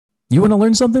You want to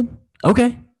learn something?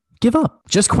 Okay, give up.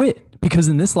 Just quit. Because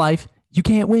in this life, you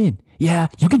can't win. Yeah,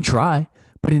 you can try,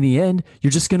 but in the end, you're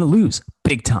just going to lose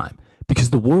big time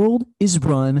because the world is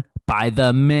run by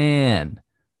the man.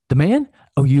 The man?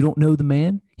 Oh, you don't know the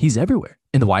man? He's everywhere.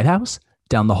 In the White House,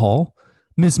 down the hall.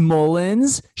 Miss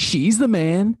Mullins, she's the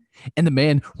man. And the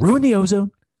man ruined the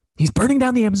ozone. He's burning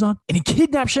down the Amazon, and he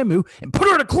kidnapped Shamu and put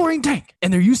her in a chlorine tank.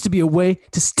 And there used to be a way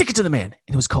to stick it to the man,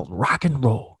 and it was called rock and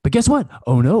roll. But guess what?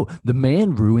 Oh no, the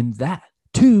man ruined that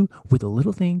too with a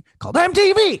little thing called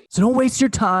MTV. So don't waste your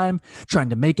time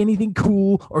trying to make anything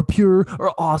cool or pure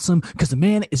or awesome, because the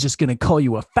man is just going to call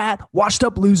you a fat, washed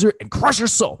up loser and crush your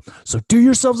soul. So do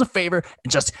yourselves a favor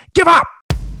and just give up.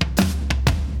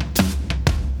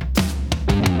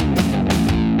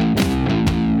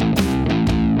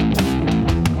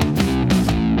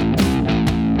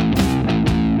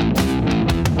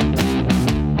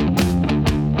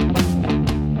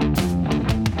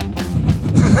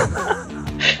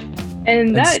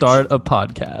 And start a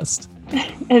podcast.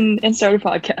 And start a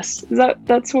podcast.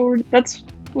 That's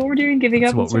what we're doing? Giving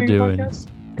that's up. What we're doing.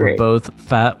 We're both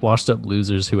fat, washed up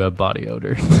losers who have body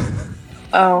odor.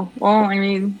 Oh well, I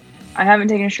mean, I haven't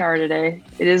taken a shower today.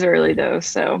 It is early though,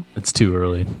 so it's too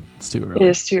early. It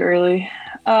is too early.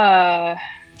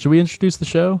 Should we introduce the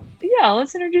show? Yeah,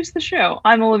 let's introduce the show.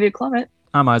 I'm Olivia Clement.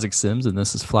 I'm Isaac Sims, and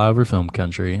this is Flyover Film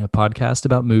Country, a podcast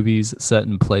about movies set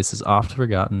in places oft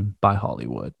forgotten by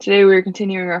Hollywood. Today we're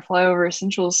continuing our Flyover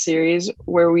Essentials series,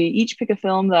 where we each pick a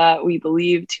film that we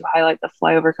believe to highlight the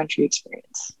flyover country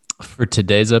experience. For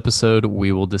today's episode,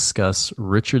 we will discuss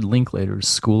Richard Linklater's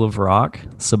School of Rock,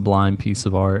 sublime piece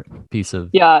of art. Piece.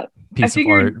 It's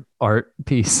an art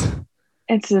piece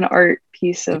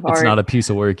of art. It's not a piece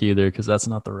of work either, because that's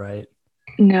not the right.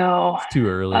 No, it's too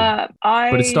early.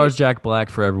 But it stars Jack Black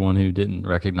for everyone who didn't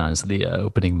recognize the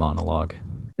opening monologue.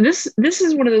 This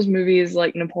is one of those movies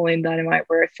like Napoleon Dynamite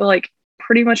where I feel like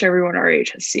pretty much everyone our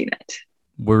age has seen it.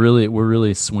 We're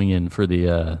really swinging for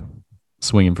the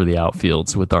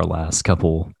outfields with our last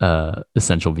couple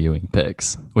essential viewing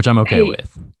picks, which I'm okay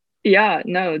with. Yeah,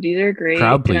 no, these are great.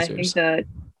 Crowd pleasers. And I think that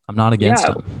I'm not against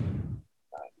them.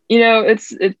 You know,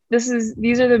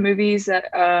 these are the movies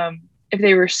that if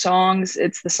they were songs,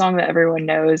 it's the song that everyone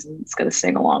knows and it's going to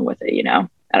sing along with it, you know,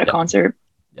 at a concert.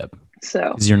 Yep.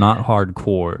 So, because you're not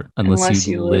hardcore unless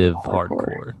you live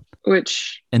hardcore.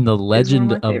 And The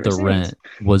Legend of the Rent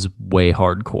was way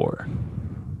hardcore.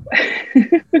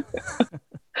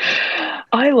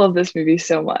 I love this movie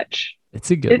so much.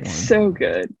 It's a good one. It's so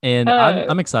good. And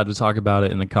I'm excited to talk about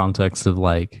it in the context of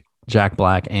like Jack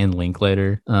Black and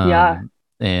Linklater.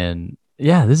 And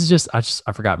yeah, this is just I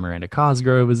forgot Miranda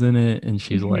Cosgrove was in it, and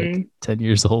she's like 10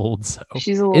 years old. So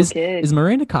she's a little kid. Is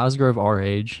Miranda Cosgrove our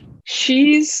age?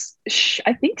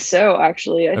 I think so,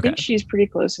 actually. I think she's pretty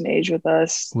close in age with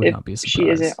us. Would not be surprised. She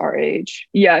isn't our age.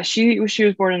 Yeah, she was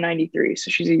born in 93, so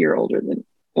she's a year older than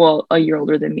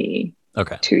me.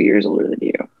 Okay. 2 years older than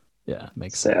you. Yeah,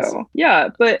 makes sense. So, yeah,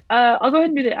 but I'll go ahead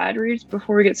and do the ad reads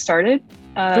before we get started.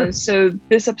 Sure. So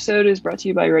this episode is brought to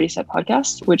you by Ready Set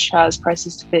Podcast, which has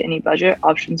prices to fit any budget,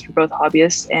 options for both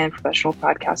hobbyists and professional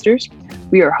podcasters.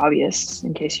 We are hobbyists,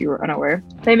 in case you were unaware.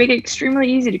 They make it extremely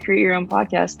easy to create your own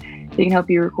podcast. They can help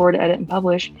you record, edit, and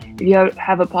publish. If you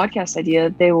have a podcast idea,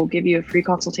 they will give you a free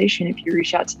consultation if you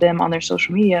reach out to them on their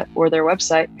social media or their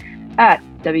website at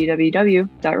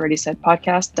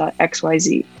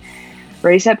www.readysetpodcast.xyz.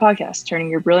 Ready Set Podcast,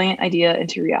 turning your brilliant idea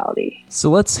into reality.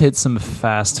 So let's hit some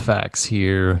fast facts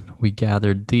here. We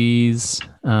gathered these,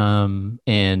 and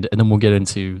then we'll get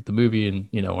into the movie and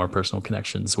our personal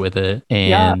connections with it,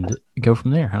 and go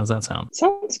from there. How does that sound?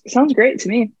 Sounds great to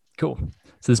me. Cool.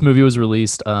 So this movie was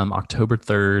released October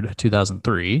 3rd,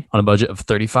 2003, on a budget of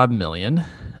 $35 million.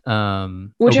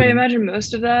 Which I imagine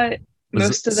most of that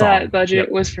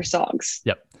budget was for songs.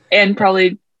 Yep. And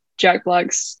probably Jack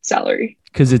Black's salary.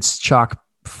 Because it's chock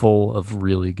full of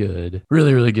really good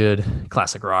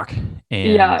classic rock. And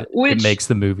it makes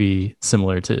the movie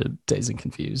similar to Dazed and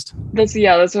Confused. That's what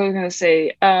I was going to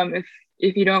say. If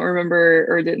you don't remember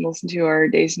or didn't listen to our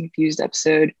Dazed and Confused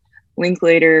episode,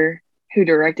 Linklater, who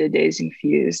directed Dazed and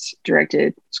Confused,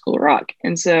 directed School of Rock.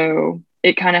 And so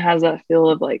it kind of has that feel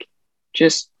of like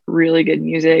just really good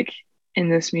music in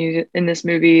this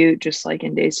movie, just like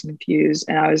in Dazed and Confused.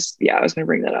 And I was going to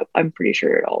bring that up. I'm pretty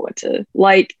sure it all went to,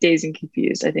 like Dazed and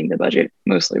Confused, I think the budget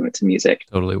mostly went to music.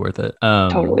 Totally worth it.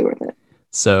 Totally worth it.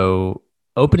 So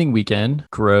opening weekend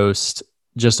grossed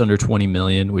just under 20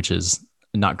 million, which is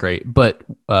not great, but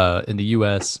in the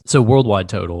US, so worldwide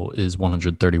total is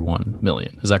 131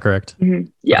 million. Is that correct? Mm-hmm.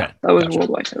 Yeah, okay, that was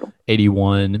worldwide total.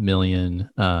 81 million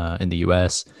in the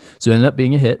US. So it ended up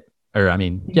being a hit. Or I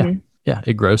mean, Mhm. yeah,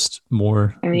 it grossed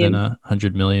more I than mean,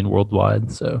 100 million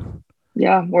worldwide. So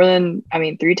yeah, more than, I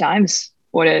mean, three times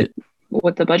it,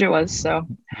 what the budget was. So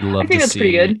you I love to think that's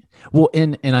pretty see. good. Well,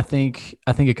 and I think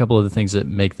a couple of the things that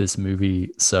make this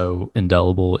movie so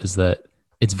indelible is that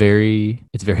it's very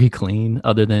clean,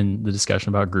 other than the discussion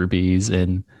about groupies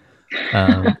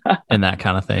um and that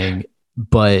kind of thing.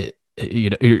 But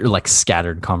like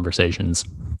scattered conversations.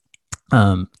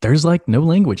 There's like no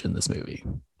language in this movie,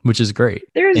 which is great.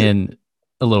 There's And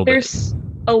a little bit. there's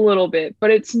a little bit, but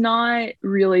it's not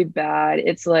really bad.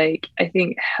 It's like I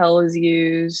think hell is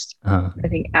used, Uh, I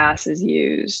think ass is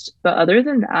used, but other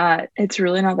than that, it's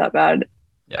really not that bad.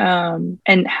 yeah.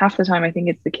 And half the time I think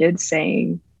it's the kids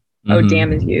saying, "Oh,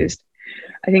 damn" is Hmm. used.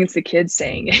 I think it's the kids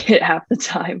saying it half the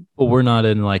time. Well, we're not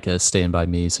in like a Stand By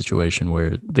Me situation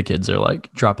where the kids are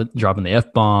like dropping the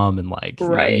F bomb and like,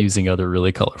 Right, using other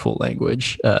really colorful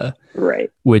language. right.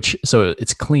 Which, so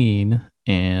it's clean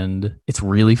and it's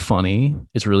really funny.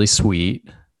 It's really sweet.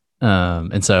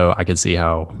 And so I could see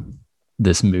how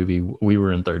this movie, we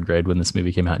were in third grade when this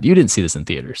movie came out. You didn't see this in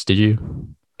theaters, did you?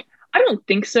 I don't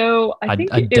think so. I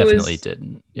think I it definitely was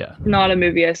didn't. Yeah. not a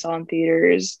movie I saw in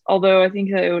theaters, although I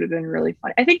think that it would have been really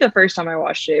fun. I think the first time I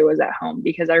watched it was at home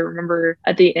because I remember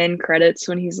at the end credits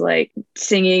when he's like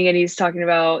singing and he's talking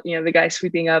about, the guy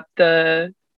sweeping up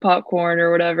the popcorn or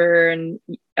whatever, and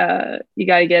you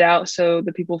got to get out so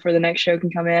the people for the next show can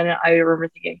come in. And I remember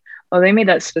thinking, oh, they made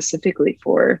that specifically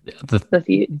for Yeah, the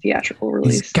the theatrical he's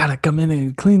release. got to come in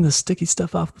and clean the sticky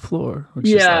stuff off the floor, which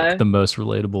is like Yeah, the most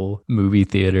relatable movie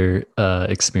theater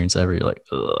experience ever. You're like,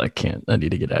 ugh, I need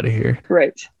to get out of here.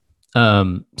 right.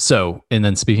 So, and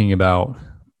then speaking about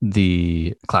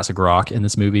the classic rock in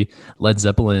this movie, Led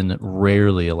Zeppelin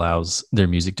rarely allows their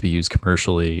music to be used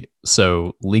commercially.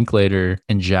 So Linklater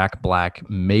and Jack Black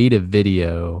made a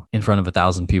video in front of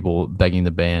 1,000 people begging the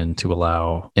band to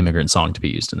allow Immigrant Song to be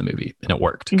used in the movie. And it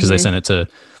worked because they Hmm. sent it to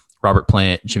Robert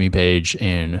Plant, Jimmy Page,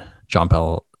 and John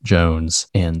Paul Jones,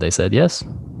 and they said yes,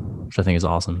 which I think is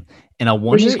awesome. And I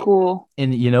Which is wonder, cool.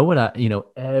 and you know what,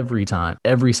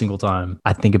 every single time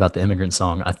I think about the Immigrant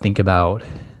Song, I think about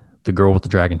the girl with the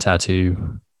dragon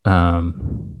tattoo,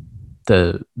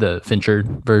 the Fincher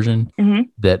version Hmm.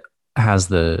 that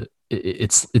has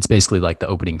it's basically like the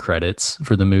opening credits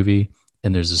for the movie,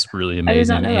 and there's this really I did not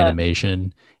amazing know that.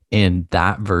 animation, and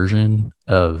that version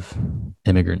of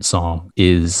Immigrant Song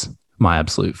is my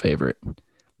absolute favorite.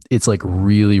 It's like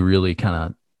really, really kind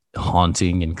of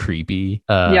haunting and creepy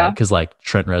Yeah. because like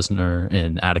Trent Reznor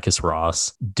and Atticus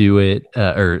Ross do it,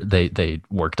 or they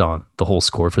worked on the whole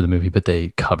score for the movie, but they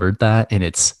covered that, and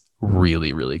it's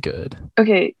really, really good.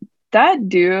 Okay, that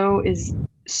duo is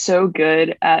so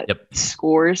good at Yep.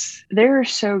 scores. They're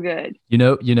so good. You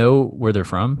know where they're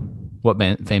from? What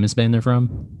band, famous band they're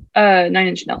from? Nine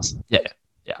Inch Nails. Yeah,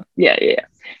 yeah. Yeah, yeah, yeah.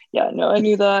 Yeah, no, I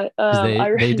knew that. Because they I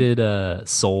they read. did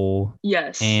Soul,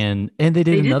 Yes, and they did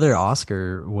they did. another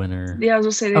Oscar winner. Yeah, I was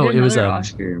gonna say they Oh, did it was another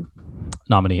Oscar.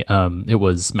 nominee. It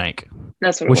was Mank,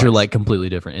 That's what it which are was. like completely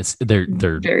different. They're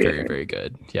Very very, different. very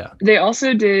good. Yeah. They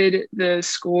also did the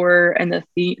score and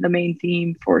the main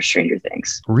theme for Stranger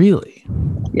Things. Really?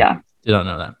 Yeah. Did not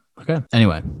know that. Okay.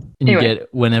 Anyway, and you Anyway,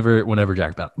 get whenever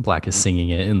Jack Black is singing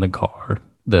it in the car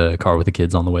with the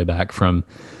kids on the way back from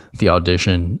the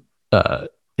audition,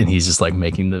 and he's just like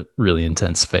making the really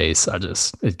intense face.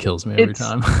 It kills me every it's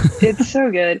time. it's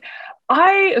so good.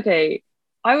 Okay.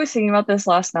 I was thinking about this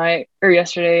last night or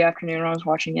yesterday afternoon when I was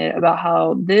watching it about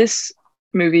how this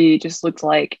movie just looked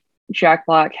like Jack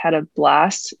Black had a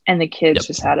blast and the kids Yep.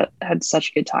 just had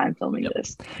such a good time filming Yep.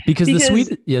 this. Because Because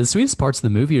the sweetest parts of the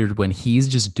movie are when he's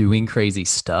just doing crazy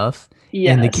stuff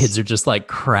and the kids yes, are just like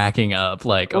cracking up,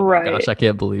 like, oh my gosh, right. I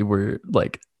can't believe we're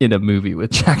like in a movie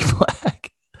with Jack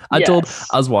Black. I Yes.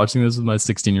 was watching this with my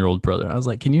 16-year-old brother. I was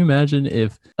like, can you imagine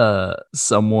if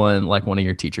someone like one of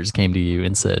your teachers came to you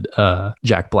and said,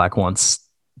 Jack Black wants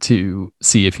to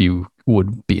see if you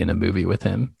would be in a movie with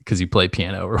him because you play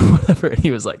piano or whatever. And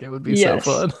he was like, it would be so Yes.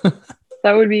 fun.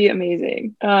 That would be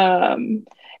amazing.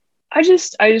 I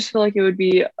just feel like it would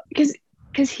be because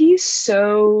he's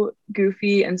so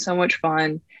goofy and so much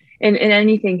fun in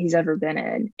anything he's ever been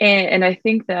in. And I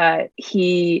think that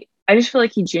I just feel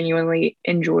like he genuinely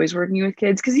enjoys working with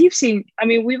kids because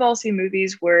we've all seen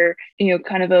movies where,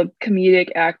 kind of a comedic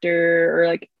actor or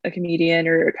like a comedian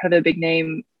or kind of a big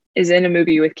name is in a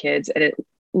movie with kids and it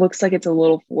looks like it's a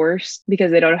little forced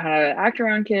because they don't know how to act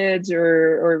around kids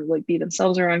or like be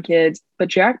themselves around kids. But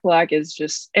Jack Black is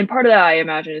just, and part of that I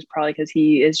imagine is probably because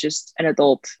he is just an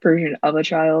adult version of a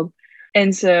child.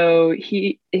 And so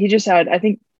he just had, I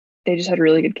think they just had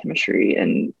really good chemistry.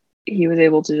 And he was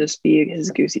able to just be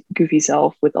his goofy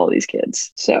self with all these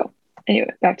kids. So anyway,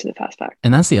 back to the fast fact.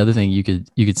 And that's the other thing you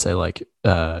could say, like,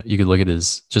 you could look at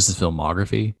his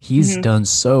filmography. He's done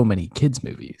so many kids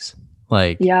movies,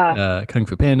 like Kung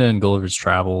Fu Panda and Gulliver's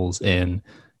Travels, and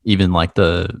even like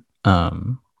the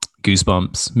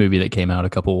Goosebumps movie that came out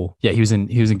he was in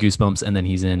Goosebumps, and then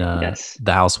he's in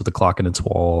The House with the Clock in Its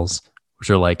Walls, which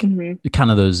are like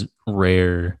kind of those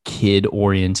rare kid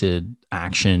oriented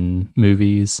action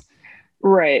movies.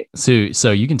 Right.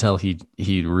 So you can tell he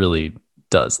really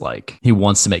does, like, he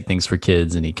wants to make things for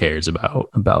kids and he cares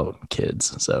about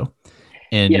kids. So,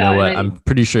 and you know what? I'm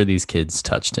pretty sure these kids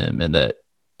touched him and that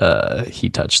he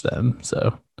touched them.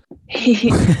 So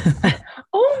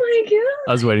oh my god!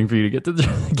 I was waiting for you to get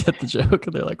the joke,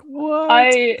 and they're like, "What?"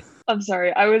 I'm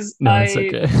sorry. It's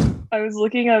okay. I was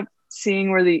looking up,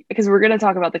 seeing where because we're gonna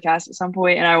talk about the cast at some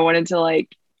point, and I wanted to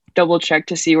like double check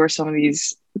to see where some of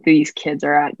these kids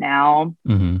are at now.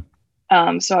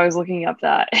 So I was looking up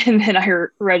that, and then I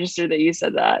registered that you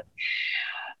said that.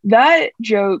 That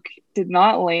joke did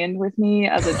not land with me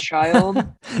as a child,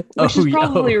 which is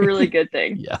probably a really good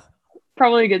thing. Yeah.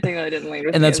 Probably a good thing that I didn't land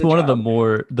with. And that's one of the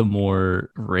more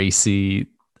racy.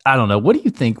 I don't know. What do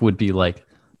you think would be like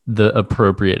the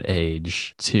appropriate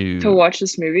age to watch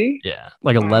this movie? Yeah,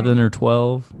 like 11 or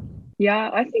 12. Yeah,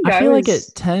 I feel like at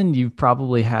 10, you've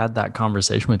probably had that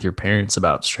conversation with your parents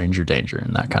about stranger danger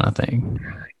and that kind of thing.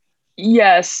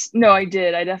 Yes. No, I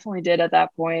did. I definitely did at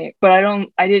that point. But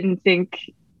I didn't think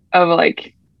of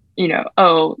like,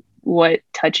 what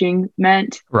touching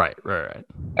meant. Right.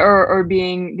 Or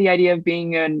being the idea of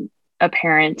being a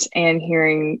parent and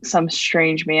hearing some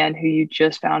strange man who you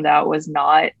just found out was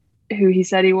not who he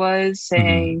said he was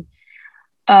saying,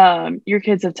 your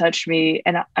kids have touched me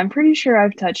and I'm pretty sure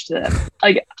I've touched them.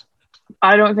 Like,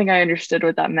 I don't think I understood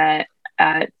what that meant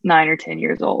at 9 or 10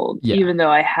 years old, even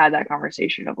though I had that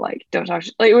conversation of like, don't talk.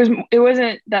 Like, it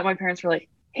wasn't that my parents were like,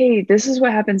 hey, this is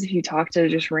what happens if you talk to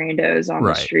just randos on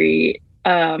the street.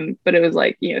 But it was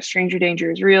like, stranger danger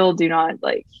is real. Do not,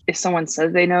 like, if someone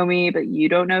says they know me, but you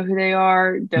don't know who they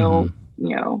are, don't,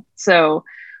 so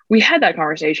we had that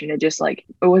conversation. It just like,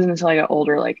 it wasn't until I got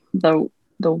older, like the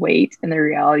weight and the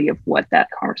reality of what that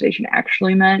conversation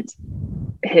actually meant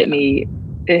hit me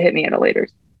at a later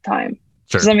time.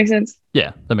 Sure. Does that make sense?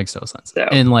 Yeah, that makes total sense. So,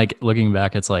 and like looking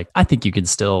back, it's like, I think you could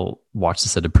still watch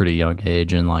this at a pretty young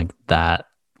age and like that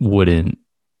wouldn't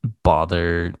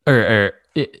bother or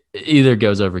it either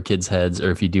goes over kids' heads,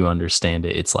 or if you do understand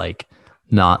it, it's like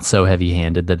not so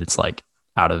heavy-handed that it's like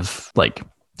out of like,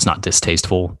 it's not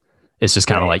distasteful. It's just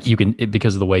kind of like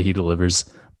because of the way he delivers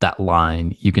that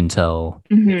line, you can tell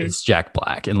it's Jack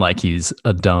Black, and like he's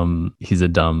a dumb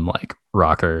like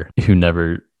rocker who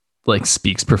never like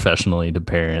speaks professionally to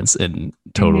parents and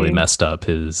totally messed up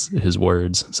his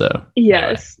words. So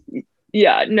yes,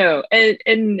 yeah, no,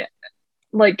 and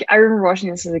like I remember watching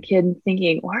this as a kid and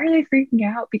thinking, why are they freaking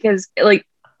out? Because like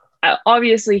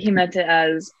obviously he meant it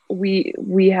as we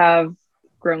have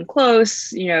grown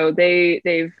close,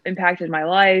 they've impacted my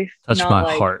life, touched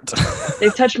my heart.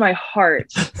 They've touched my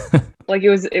heart. Like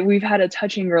we've had a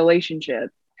touching relationship,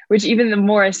 which even the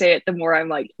more I say it, the more I'm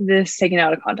like, this taken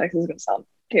out of context is gonna sound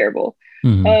terrible.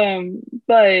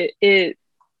 But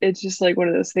it's just like one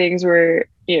of those things where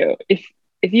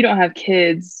if you don't have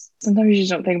kids, sometimes you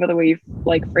just don't think about the way you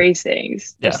like phrase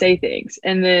things or say things,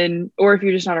 and then or if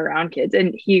you're just not around kids,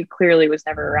 and he clearly was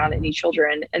never around any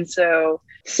children, and so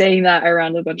saying that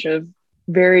around a bunch of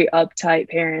very uptight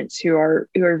parents who are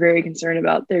very concerned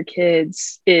about their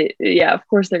kids, of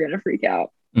course they're gonna freak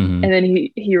out. And then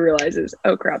he realizes,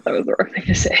 oh crap, that was the wrong thing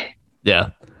to say.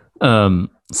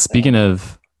 Speaking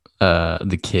of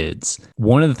the kids,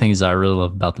 one of the things I really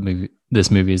love about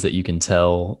this movie is that you can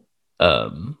tell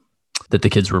that the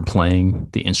kids were playing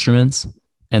the instruments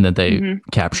and that they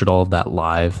captured all of that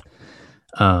live.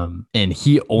 And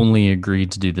he only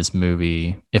agreed to do this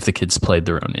movie if the kids played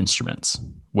their own instruments,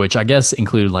 which I guess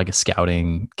included like a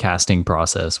scouting casting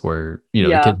process where,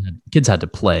 the kids had to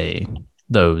play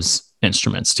those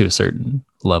instruments to a certain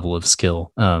level of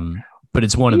skill. But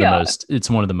it's one of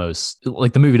the most,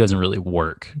 like, the movie doesn't really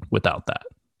work without that.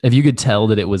 If you could tell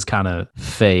that it was kind of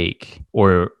fake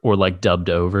or like dubbed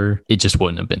over, it just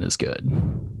wouldn't have been as good.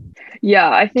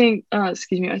 Yeah, I think, I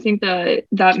think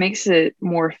that makes it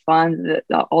more fun that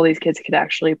all these kids could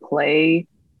actually play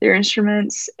their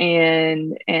instruments,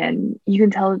 and you can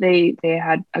tell that they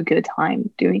had a good time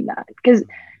doing that. Because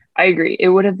I agree, it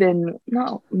would have been,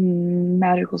 no,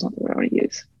 magical is not the word I want to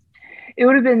use. It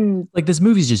would have been like, this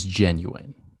movie's just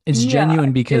genuine. It's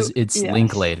genuine because it's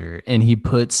Linklater, and he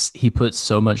puts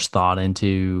so much thought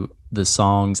into the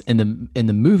songs, and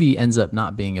the movie ends up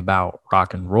not being about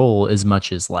rock and roll as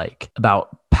much as like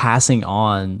about passing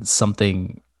on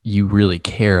something you really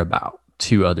care about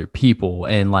to other people,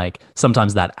 and like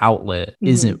sometimes that outlet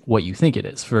isn't what you think it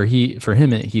is. For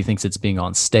him he thinks it's being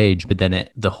on stage, but then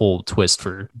the whole twist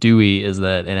for Dewey is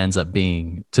that it ends up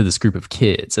being to this group of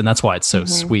kids, and that's why it's so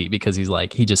sweet, because he's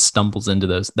like, he just stumbles into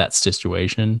that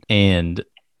situation, and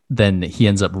then he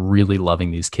ends up really loving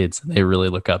these kids. They really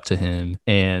look up to him,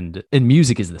 and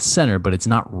music is the center, but it's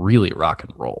not really rock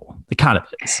and roll. It kind of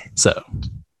is. So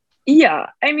yeah,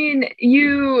 I mean,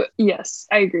 yes,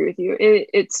 I agree with you.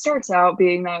 It starts out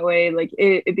being that way. Like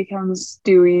it becomes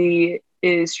Dewey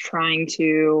is trying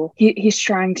to, he's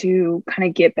trying to kind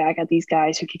of get back at these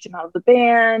guys who kicked him out of the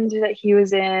band that he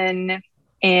was in.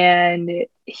 And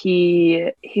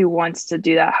he wants to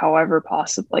do that however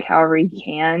possible, like however he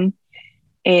can.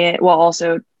 And while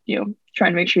also,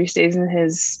 trying to make sure he stays in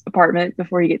his apartment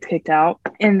before he gets kicked out.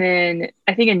 And then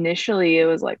I think initially it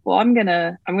was like, well, I'm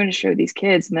gonna show these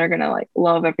kids and they're gonna like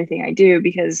love everything I do,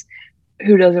 because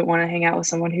who doesn't want to hang out with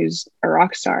someone who's a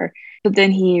rock star? But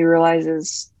then he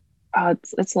realizes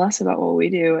it's less about what we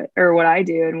do or what I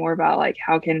do, and more about like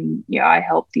how can I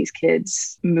help these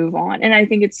kids move on. And I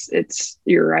think it's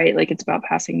you're right, like it's about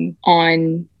passing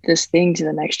on this thing to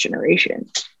the next generation.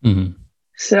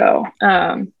 So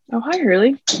oh, hi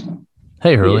Hurley.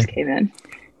 Hey Hurley. He just came in.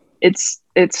 It's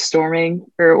storming,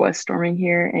 or it was storming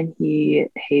here, and he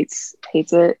hates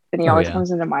it, and he always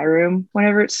comes into my room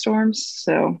whenever it storms.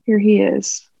 So here he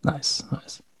is. Nice.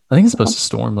 I think it's supposed to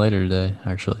storm later today,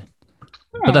 actually.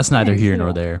 But that's neither here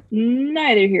nor there.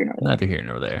 Neither here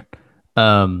nor there.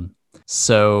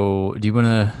 So do you want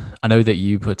to, I know that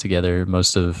you put together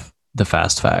most of the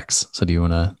fast facts, so do you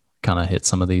want to kind of hit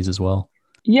some of these as well?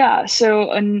 Yeah,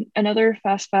 so another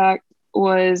fast fact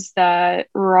was that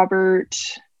Robert,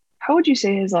 how would you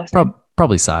say his last name?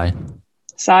 Probably Cy.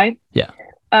 Cy? Yeah.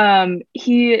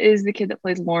 He is the kid that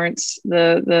plays Lawrence,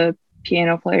 the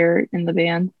piano player in the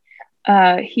band.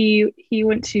 He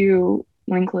went to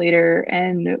Linklater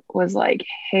and was like,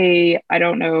 hey, I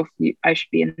don't know if I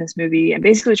should be in this movie, and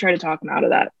basically tried to talk him out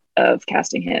of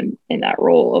casting him in that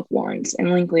role of Lawrence.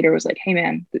 And Linklater was like, hey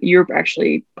man, you're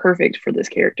actually perfect for this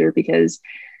character, because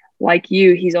like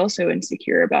you, he's also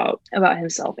insecure about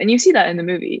himself, and you see that in the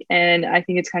movie. And I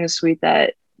think it's kind of sweet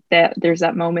that there's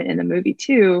that moment in the movie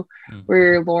too,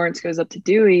 where Lawrence goes up to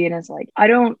Dewey and is like, I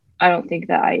don't think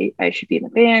that I should be in the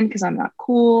band because I'm not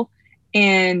cool.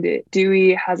 And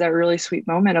Dewey has that really sweet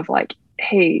moment of like,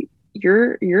 hey,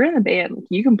 you're in the band, like,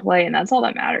 you can play, and that's all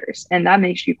that matters, and that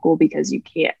makes you cool because you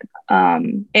can.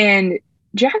 And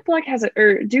Jack Black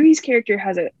Dewey's character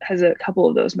has a couple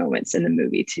of those moments in the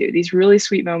movie too. These really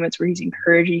sweet moments where he's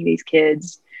encouraging these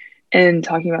kids and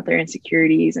talking about their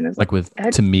insecurities, and it's like with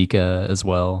Tamika as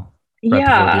well. Right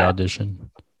before the audition,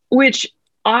 which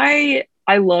I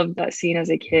loved that scene as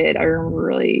a kid. I remember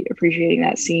really appreciating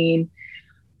that scene.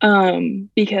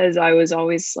 Because I was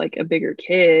always like a bigger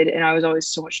kid, and I was always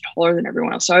so much taller than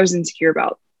everyone else. So I was insecure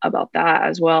about that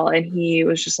as well. And he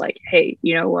was just like, hey,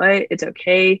 you know what? It's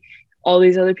okay. All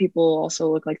these other people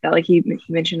also look like that. Like he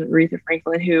mentioned Aretha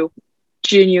Franklin, who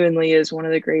genuinely is one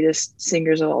of the greatest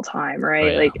singers of all time, right? Oh,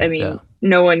 yeah. Like, I mean,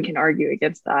 no one can argue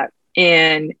against that.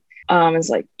 And it's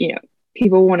like,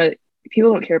 people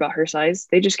don't care about her size.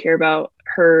 They just care about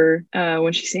her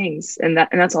when she sings, and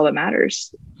that's all that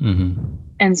matters.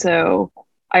 And so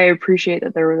I appreciate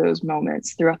that there were those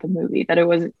moments throughout the movie, that it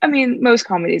was, I mean, most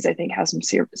comedies I think have some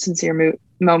sincere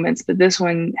moments, but this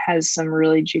one has some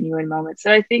really genuine moments.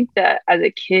 And I think that as a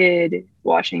kid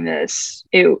watching this,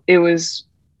 it was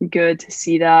good to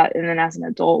see that. And then as an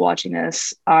adult watching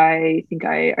this, I think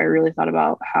I really thought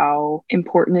about how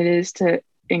important it is to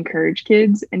encourage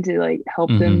kids and to like help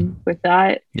them with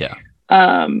that. Yeah.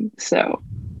 So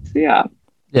yeah.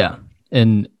 Yeah.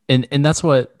 And that's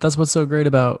what's so great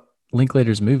about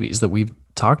Linklater's movies that we've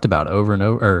talked about over and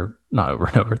over, or not over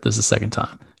and over. This is the second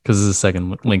time, because this is the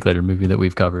second Linklater movie that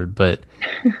we've covered. But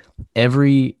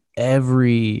every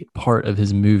part of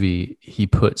his movie he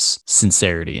puts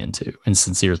sincerity into and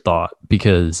sincere thought,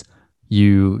 because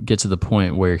you get to the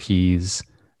point where he's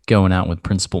going out with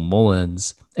Principal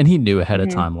Mullins, and he knew ahead of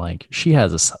time, like she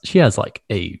has like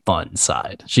a fun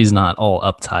side. She's not all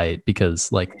uptight, because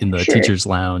like in the teacher's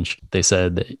lounge, they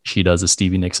said that she does a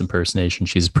Stevie Nicks impersonation.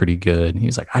 She's pretty good. And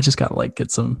he's like, I just gotta like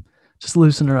get some, just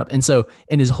loosen her up. And so,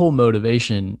 and his whole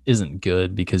motivation isn't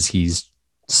good, because he's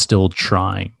still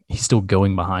trying. He's still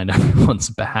going behind everyone's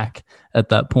back at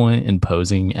that point and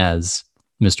posing as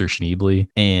Mr. Schneebly.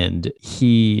 And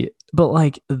but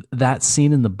like that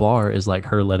scene in the bar is like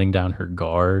her letting down her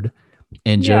guard.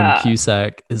 And Joan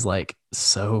Cusack is like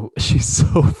she's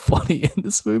so funny in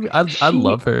this movie. I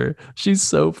love her. She's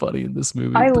so funny in this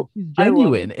movie, I but she's I love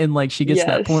genuine. And like she gets to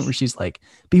that point where yes. she's like,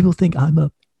 people think I'm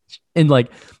a, and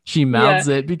like she Yeah. mouths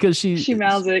it because She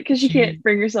mouths it because she she can't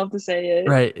bring herself to say it.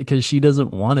 right, because she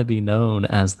doesn't want to be known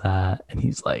as that. And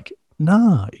he's like,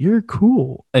 nah, you're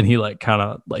cool. And he like kind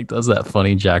of like does that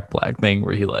funny Jack Black thing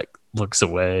where he like looks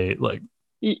away, like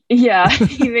Yeah,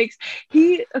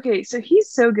 he okay, so he's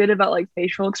so good about like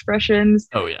facial expressions.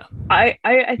 oh yeah. I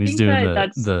He's think doing that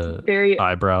that's the very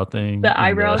eyebrow thing the and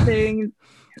eyebrow the thing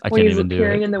I when can't he's even do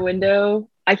peering it. in the window.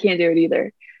 I can't do it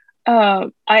either.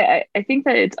 I think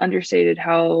that it's understated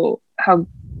how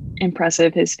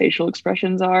impressive his facial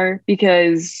expressions are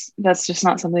because that's just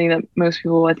not something that most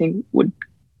people I think would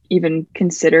even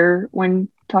consider when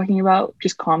talking about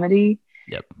just comedy.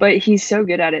 Yep. But he's so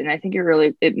good at it, and I think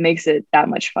it makes it that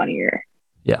much funnier.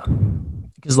 Yeah.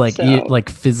 Because like So like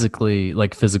physically,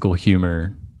 like physical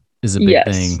humor is a big yes,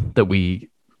 thing that we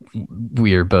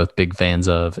are both big fans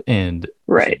of, and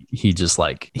right, he just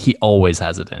like he always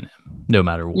has it in him, no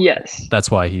matter what. yes, That's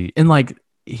why and like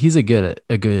he's a good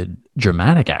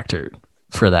dramatic actor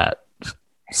for that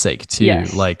sake too.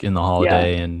 yes, Like in The yeah.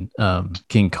 Holiday and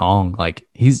King Kong, like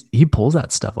he pulls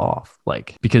that stuff off,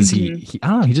 like because Hmm. he I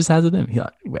don't know, he just has it in him.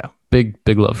 Yeah, big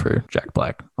love for Jack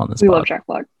Black on this We love pod. Jack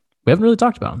Black. We haven't really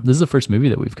talked about him. This is the first movie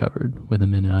that we've covered with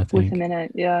him in it, I With him think. in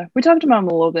it. Yeah, we talked about him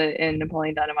a little bit in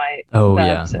Napoleon Dynamite Oh that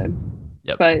yeah. episode,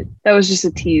 Yep. but that was just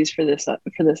a tease for this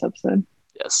episode.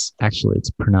 Yes. Actually,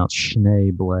 it's pronounced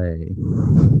Shanae Blay.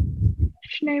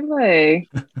 Schneebly.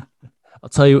 I'll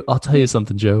tell you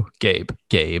something, Joe. Gabe.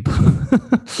 Gabe.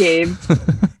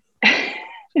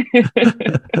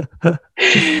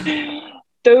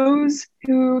 Those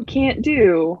who can't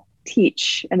do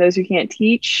teach, and those who can't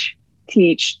teach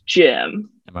Jim.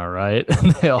 Am I right?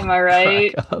 They all Am I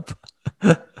right? crack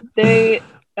up. They,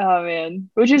 oh man,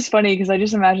 which is funny because I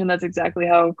just imagine that's exactly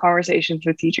how conversations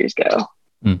with teachers go.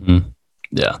 Mm-hmm.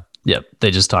 Yeah. Yep. They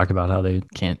just talk about how they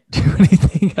can't do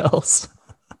anything else.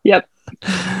 Yep.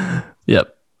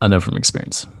 Yep. I know from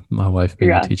experience. My wife being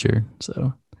Yeah. a teacher.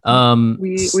 So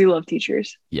We love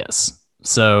teachers. yes.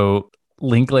 So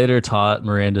Linklater taught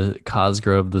Miranda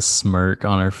Cosgrove the smirk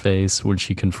on her face when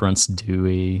she confronts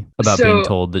Dewey about being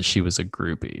told that she was a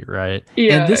groupie, right?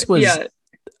 Yeah. And this was yeah.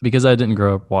 because I didn't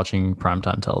grow up watching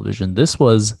primetime television. This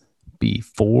was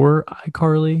before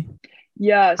iCarly.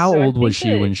 Yeah. How so old was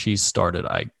she when she started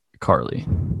iCarly?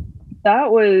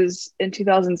 That was in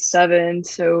 2007.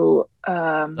 So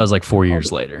That was like 4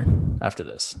 years later after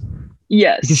this.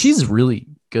 Yes. Because she's really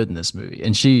good in this movie.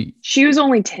 And she was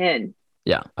only 10.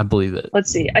 Yeah, I believe it.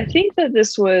 Let's see. I think that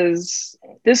this was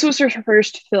her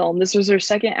first film. This was her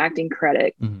second acting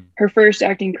credit. Mhm. Her first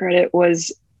acting credit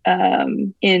was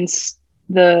in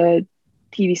the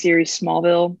TV series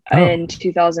Smallville in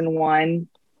 2001.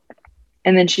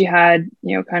 And then she had,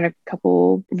 kind of a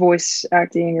couple voice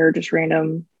acting or just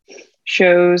random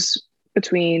shows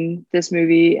between this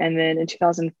movie. And then in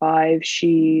 2005,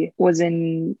 she was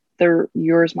in the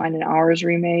Yours, Mine, and Ours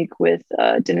remake with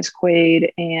Dennis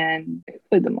Quaid and who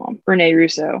played the mom, Renee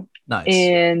Russo. Nice.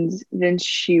 And then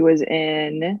she was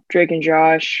in Drake and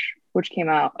Josh, which came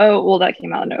out. Oh, well, that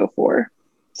came out in 2004.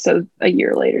 So a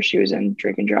year later, she was in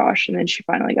Drake and Josh. And then she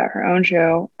finally got her own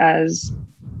show as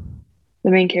the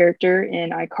main character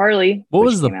in iCarly. What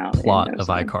was the plot of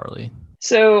iCarly?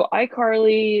 So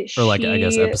iCarly, or like I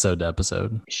guess episode to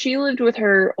episode. She lived with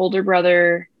her older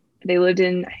brother. They lived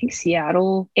in, I think,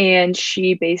 Seattle, and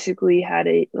she basically had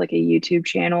a YouTube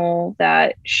channel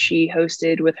that she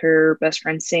hosted with her best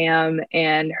friend Sam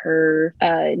and her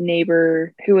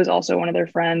neighbor, who was also one of their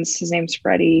friends. His name's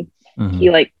Freddie. Mm-hmm.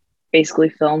 He basically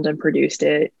filmed and produced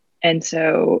it, and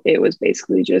so it was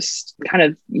basically just kind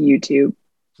of YouTube.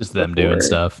 Just them doing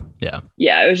stuff. Yeah.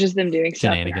 Yeah, it was just them doing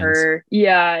stuff with her.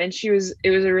 Yeah, and it was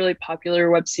a really popular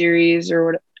web series or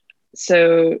what.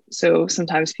 So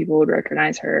sometimes people would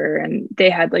recognize her, and they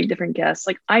had different guests.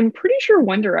 I'm pretty sure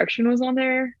One Direction was on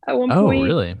there at one point. Oh,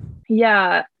 really?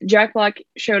 Yeah, Jack Black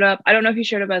showed up. I don't know if he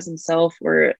showed up as himself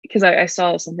or because I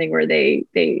saw something where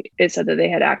it said that they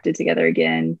had acted together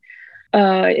again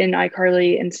in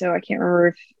iCarly, and so I can't remember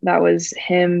if that was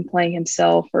him playing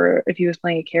himself or if he was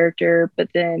playing a character. But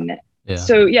then,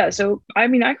 so I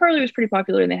mean, iCarly was pretty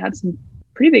popular, and they had some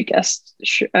pretty big guest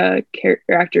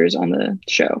actors on the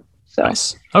show. So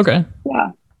nice. Okay.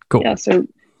 Yeah. Cool. Yeah. So,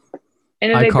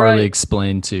 and iCarly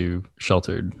explained to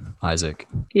Sheltered Isaac.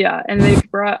 Yeah, and they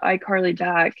brought iCarly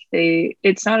back.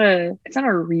 It's not a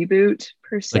reboot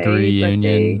per se. Like a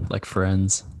reunion, like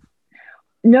Friends.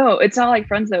 No, it's not like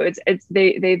Friends though.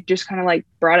 They've just kind of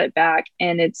brought it back,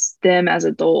 and it's them as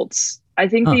adults. I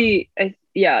think Huh.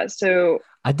 yeah. So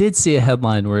I did see a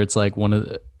headline where it's like one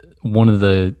of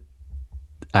the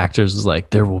actors was like,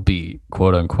 there will be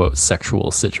quote unquote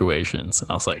sexual situations, and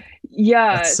I was like, that's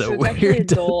yeah, so so it's actually weird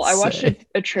to adult. I watched say.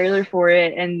 a trailer for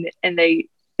it, and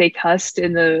they cussed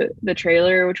in the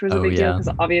trailer, which was a Oh big deal yeah.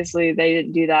 because obviously they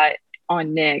didn't do that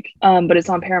on Nick. But it's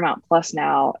on Paramount Plus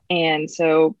now, and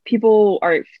so people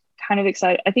are kind of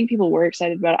excited. I think people were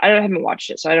excited about it. I haven't watched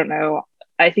it, so I don't know.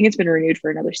 I think it's been renewed for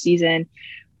another season.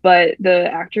 But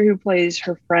the actor who plays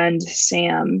her friend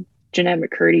Sam, Jeanette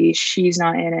McCurdy, she's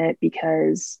not in it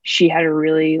because she had a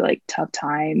really like tough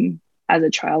time as a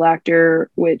child actor,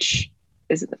 which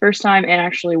isn't the first time. And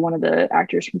actually, one of the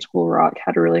actors from School of Rock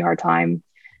had a really hard time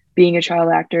being a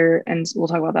child actor, and we'll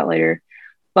talk about that later.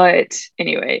 But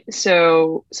anyway,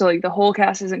 so like the whole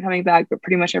cast isn't coming back, but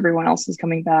pretty much everyone else is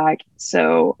coming back.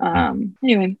 So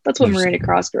anyway, that's what Miranda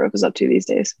Interesting. Cosgrove is up to these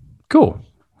days. Cool.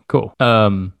 Cool.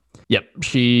 Yep.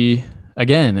 She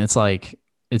again, it's like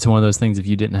it's one of those things if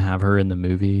you didn't have her in the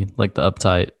movie, like the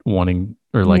uptight wanting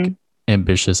or like Mhm.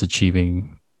 ambitious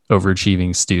achieving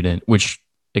overachieving student, which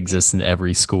exists in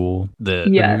every school, the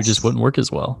movie just Yes. wouldn't work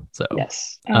as well. So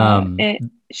Yes. um And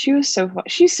she was so fun.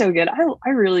 She's so good. I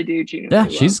really do yeah, genuinely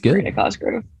love she's Miranda good.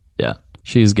 Cosgrove. Yeah,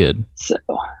 she's good. So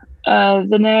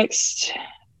the next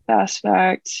fast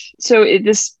fact.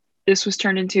 This was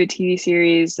turned into a TV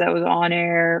series that was on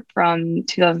air from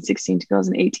 2016 to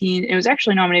 2018. It was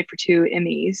actually nominated for 2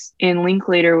 Emmys, and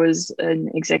Linklater was an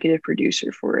executive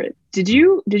producer for it. Did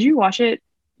you watch it?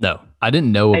 No, I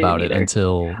didn't know I didn't about it either.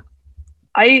 until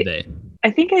I today.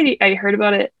 I think I heard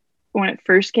about it when it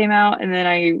first came out, and then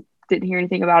I didn't hear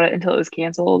anything about it until it was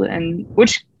canceled, and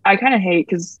which I kind of hate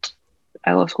because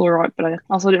I love School of Rock, but I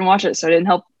also didn't watch it, so I didn't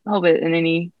help it in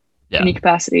Yeah. any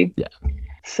capacity. Yeah.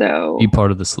 So Be part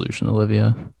of the solution,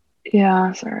 Olivia.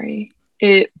 yeah, sorry.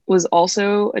 It was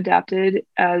also adapted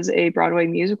as a Broadway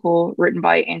musical written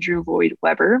by Andrew Lloyd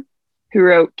Webber, who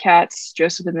wrote Cats,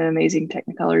 Joseph and the Amazing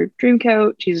Technicolor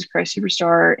Dreamcoat, Jesus Christ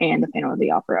Superstar, and The Phantom of the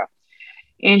Opera.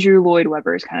 Andrew Lloyd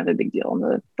Webber is kind of a big deal in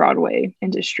the Broadway I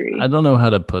industry. don't know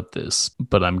how to put this,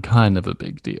 but I'm kind of a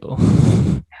big deal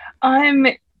I'm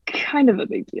kind of a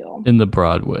big deal. in the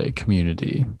Broadway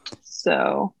community.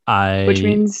 So, which I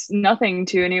means nothing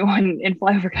to anyone in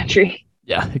Flyover Country.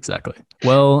 Yeah, exactly.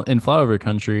 Well, in Flyover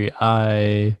Country,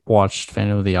 I watched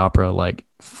Phantom of the Opera like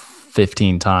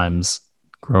 15 times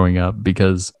growing up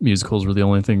because musicals were the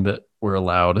only thing that were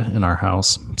allowed in our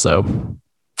house. So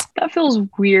That feels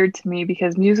weird to me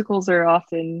because musicals are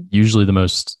often usually the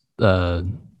most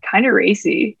kind of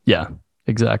racy yeah,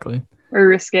 exactly. or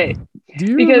risque. Do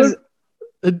you Because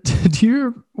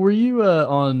remember were you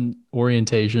on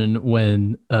orientation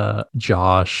when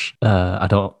Josh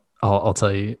I'll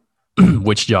tell you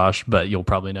which Josh, but you'll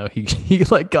probably know he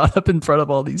like got up in front of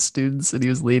all these students and he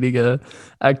was leading a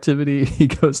activity. He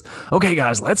goes, "Okay,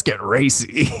 guys, let's get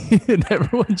racy," and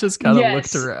everyone just kind of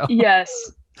looked yes, around.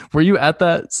 yes, Were you at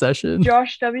that session?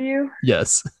 Josh W.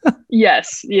 Yes.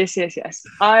 Yes.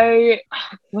 I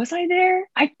was I there?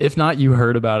 If not, you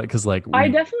heard about it because like I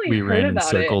we definitely we heard ran in about it.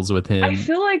 circles with I him.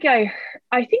 feel like I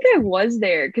think I was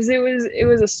there because it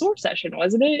was a SOAR session,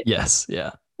 wasn't it? Yes.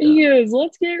 Yeah. He goes,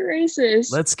 let's get racist.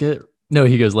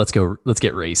 He goes, let's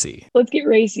get racy. Let's get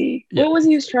racy. Yeah. What was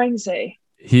he was trying to say?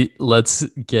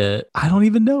 I don't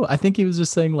even know. I think he was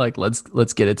just saying like let's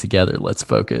get it together. Let's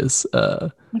focus.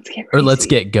 Let's get racy. Or let's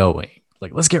get going.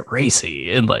 Like let's get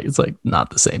racy. And like it's like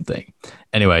not the same thing.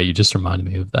 Anyway, you just reminded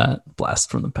me of that blast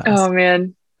from the past. Oh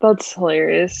man, that's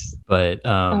hilarious. But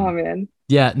Oh man.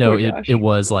 yeah, no, Poor Josh. it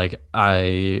was like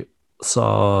I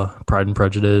saw Pride and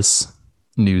Prejudice,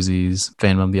 Newsies,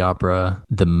 Phantom of the Opera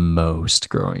the most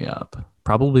growing up.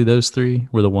 Probably those three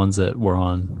were the ones that were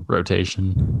on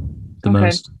rotation the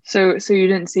most. So you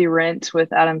didn't see Rent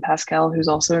with Adam Pascal, who's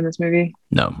also in this movie?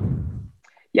 No.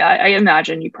 Yeah, I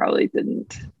imagine you probably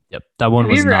didn't. Yep, that one Have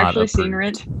was you ever not actually approved. seen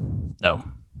Rent? No.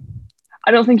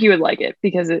 I don't think you would like it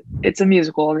because it's a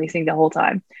musical and they sing the whole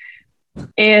time.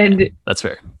 And That's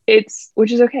fair.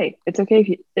 which is okay. It's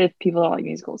okay if people don't like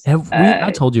musicals.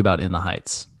 I told you about In the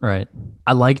Heights, right?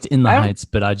 I liked In the I don't- Heights,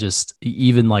 but I just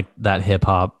even like that hip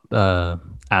hop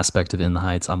aspect of In the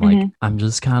Heights. I'm like,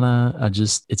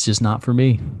 it's just not for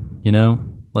me, you know.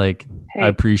 Like Hey, I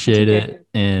appreciate it's okay. it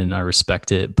and I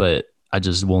respect it, but I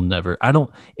just will never. I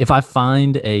don't. If I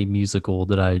find a musical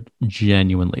that I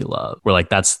genuinely love, where like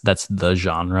that's the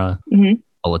genre, Mhm.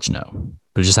 I'll let you know.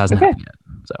 But it just hasn't Okay. happened yet.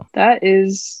 So. That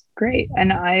is great.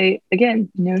 And again,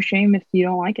 no shame if you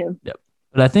don't like him. Yep.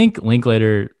 But I think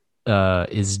Linklater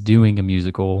is doing a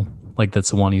musical, like that's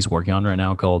the one he's working on right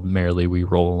now called Merrily We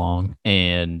Roll Along.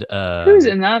 And Who's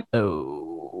in that?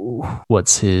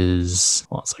 what's his?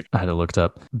 Well, it's like I had to look it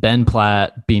up. Ben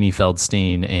Platt, Beanie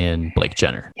Feldstein, and Blake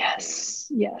Jenner.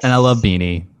 Yes. And I love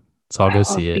Beanie, so I'll go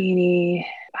see it. Beanie.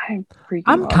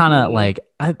 I'm kind of like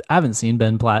I haven't seen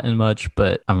Ben Platt in much,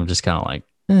 but I'm just kind of like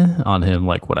on him,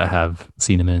 like what I have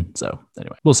seen him in. So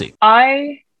anyway, we'll see.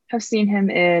 I have seen him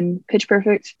in Pitch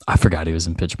Perfect. I forgot he was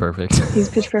in Pitch Perfect. He's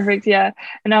Pitch Perfect, yeah.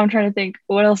 And now I'm trying to think,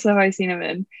 what else have I seen him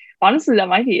in? Honestly, that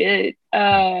might be it.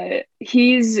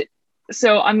 He's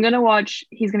going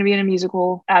to be in a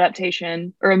musical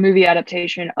adaptation or a movie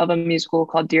adaptation of a musical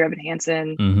called Dear Evan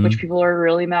Hansen, which people are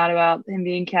really mad about him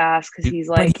being cast because he's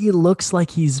like... But he looks like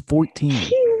he's 14.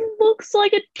 He looks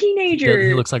like a teenager.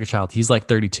 He looks like a child. He's like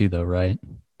 32 though, right?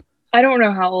 I don't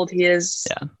know how old he is.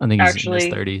 Yeah, I think he's in his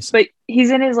 30s. But he's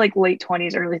in his like late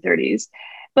 20s, early 30s.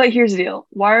 But here's the deal.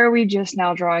 Why are we just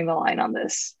now drawing the line on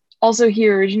this? Also, he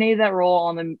originated that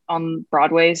role on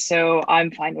Broadway, so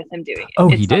I'm fine with him doing it. Oh,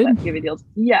 he did? That big of a deal.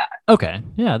 Yeah. Okay.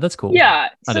 Yeah, that's cool. Yeah.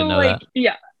 I didn't know that.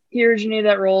 Yeah, he originated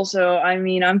that role, so I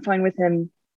mean, I'm fine with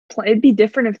him. It'd be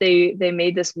different if they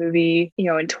made this movie,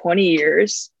 in 20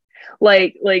 years.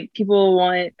 Like people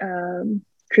want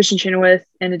Kristen Chenoweth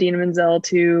and Idina Menzel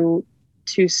to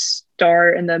star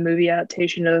in the movie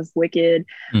adaptation of Wicked,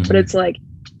 but it's like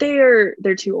they're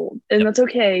too old, and that's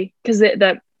okay because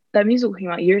that musical came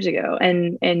out years ago,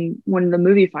 and when the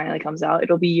movie finally comes out,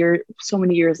 it'll be so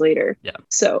many years later. Yeah.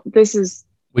 So this is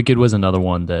Wicked was another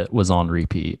one that was on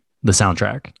repeat. The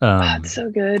soundtrack. That's so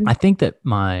good. I think that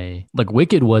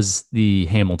Wicked was the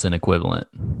Hamilton equivalent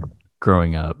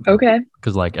growing up. Okay.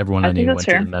 Because like everyone I knew went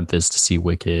to Memphis to see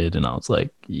Wicked, and I was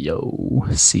like, "Yo,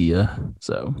 see ya."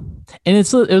 So, and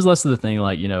it was less of the thing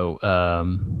like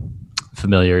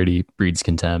familiarity breeds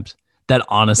contempt. That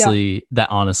honestly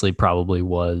probably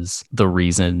was the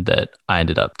reason that I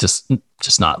ended up just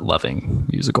not loving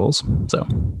musicals. So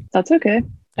that's okay.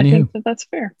 I think that's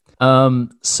fair.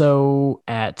 So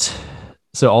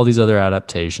all these other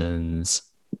adaptations,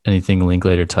 anything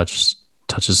Linklater touches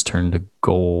turn to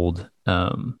gold.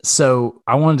 So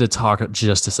I wanted to talk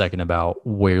just a second about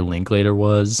where Linklater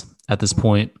was at this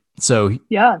point. So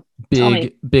yeah,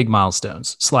 big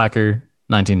milestones. Slacker,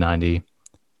 1990,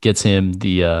 gets him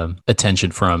the attention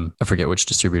from, I forget which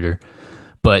distributor,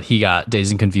 but he got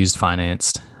Dazed and Confused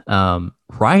financed.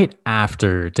 Right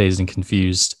after Dazed and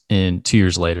Confused, and 2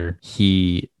 years later,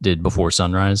 he did Before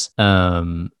Sunrise.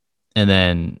 And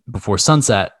then Before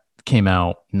Sunset came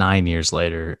out 9 years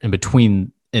later.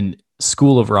 And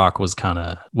School of Rock was kind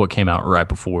of what came out right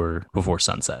before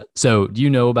Sunset. So do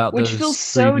you know about those? Which feels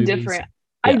so different. Yeah.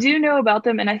 I do know about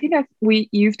them, and I think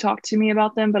you've talked to me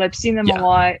about them, but I've seen them a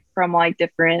lot from like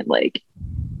different like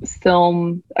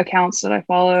film accounts that I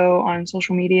follow on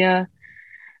social media.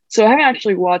 So I haven't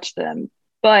actually watched them,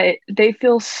 but they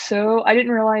feel so... I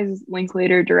didn't realize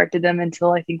Linklater directed them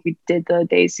until I think we did the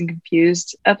Dazed and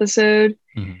Confused episode.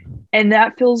 Mm-hmm. And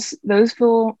those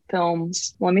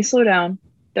films, let me slow down.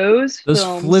 Those films.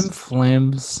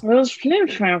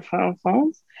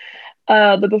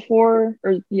 The Before,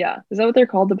 is that what they're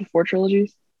called? The Before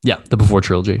trilogies? Yeah, the Before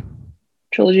trilogy.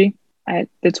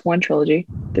 It's one trilogy,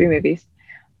 3 movies.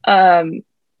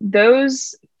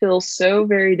 Those feel so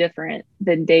very different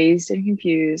than Dazed and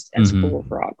Confused and School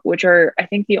of Rock, which are, I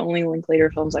think, the only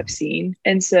Linklater films I've seen.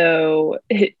 And so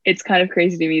it's kind of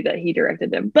crazy to me that he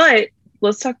directed them. But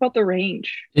let's talk about the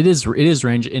range. It is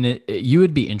range, and you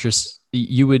would be interested.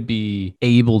 You would be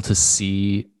able to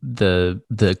see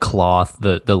the cloth,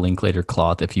 the Linklater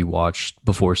cloth, if you watched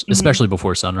especially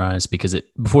Before Sunrise, because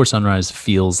Before Sunrise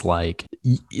feels like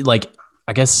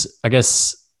I guess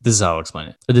this is how I'll explain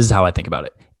it. This is how I think about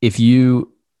it. If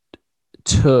you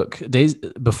took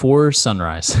Before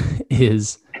Sunrise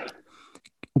is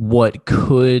what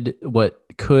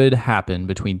could happen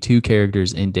between two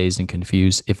characters in Dazed and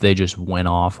Confused if they just went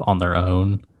off on their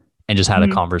own and just had a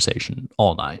conversation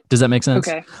all night. Does that make sense?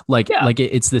 Okay.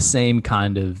 It's the same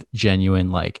kind of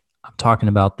genuine, like, I'm talking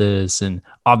about this, and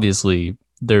obviously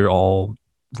they're all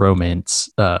romance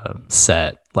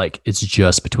set. Like, it's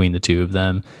just between the two of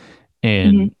them,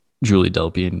 and Julie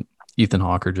Delpy and Ethan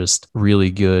Hawke are just really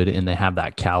good, and they have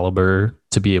that caliber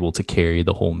to be able to carry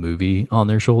the whole movie on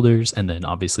their shoulders. And then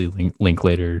obviously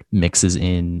Linklater mixes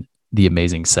in the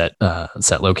amazing set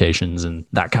locations and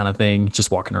that kind of thing,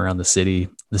 just walking around the cities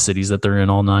that they're in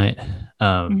all night.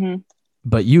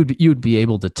 But you'd be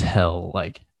able to tell,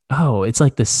 like, oh, it's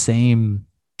like the same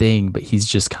thing, but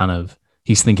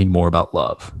he's thinking more about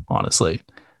love, honestly.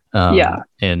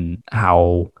 And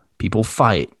how people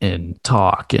fight and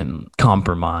talk and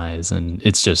compromise, and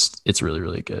it's really,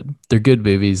 really good. They're good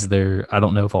movies. I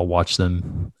don't know if I'll watch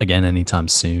them again anytime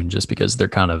soon, just because they're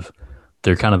kind of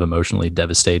emotionally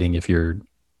devastating if you're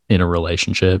in a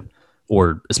relationship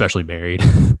or especially married,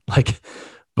 like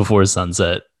Before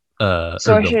Sunset.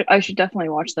 So I should definitely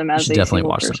watch them as a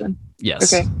single person.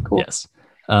 Yes. Okay, cool. Yes.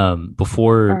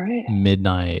 Before right.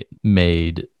 Midnight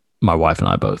made my wife and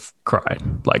I both cry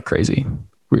like crazy.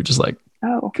 We were just like,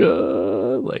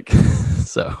 like,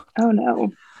 so. Oh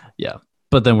no. Yeah.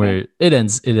 But then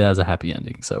it has a happy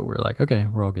ending. So we're like, okay,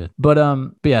 we're all good. But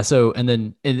yeah, so, and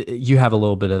then you have a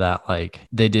little bit of that, like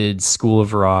they did School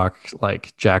of Rock,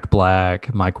 like Jack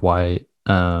Black, Mike White.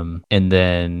 And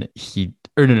then he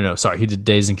did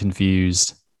Dazed and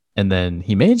Confused. And then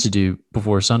he managed to do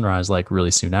Before Sunrise, like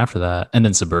really soon after that. And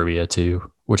then Suburbia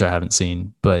too, which I haven't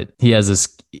seen, but he has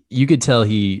this, you could tell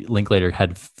Linklater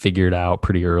had figured out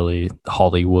pretty early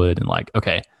Hollywood and like,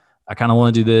 okay, I kind of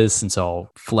want to do this, and so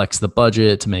I'll flex the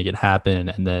budget to make it happen.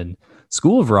 And then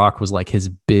School of Rock was like his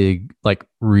big, like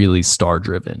really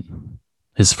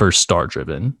his first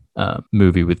star-driven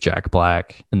movie with Jack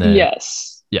Black. And then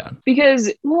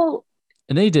because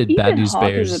and they did Bad News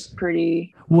Bears.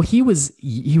 He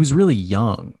was really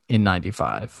young in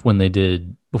 '95 when they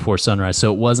did Before Sunrise,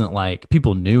 so it wasn't like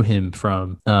people knew him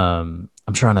from. I'm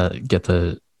trying to get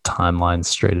the timeline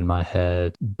straight in my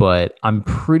head, but I'm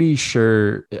pretty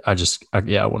sure I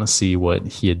want to see what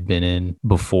he had been in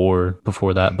before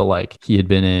that. But like he had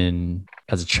been in,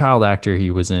 as a child actor,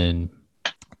 he was in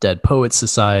Dead Poets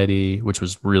Society, which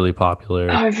was really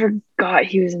popular. Oh, I forgot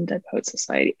he was in Dead Poets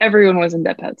Society. Everyone was in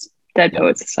Dead Poets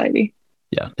Society.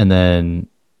 Yeah. And then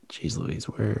geez Louise,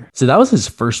 so that was his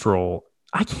first role.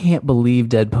 I can't believe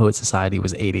Dead Poets Society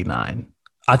was 89.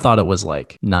 I thought it was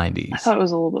like 90s. I thought it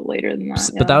was a little bit later than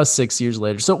that. But that was 6 years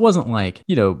later. So it wasn't like,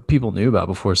 people knew about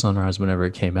Before Sunrise whenever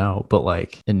it came out, but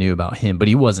like and knew about him. But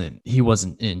he wasn't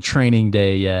in Training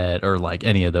Day yet or like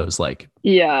any of those like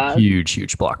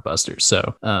huge blockbusters.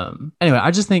 So anyway,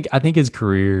 I think his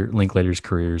career, Linklater's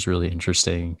career, is really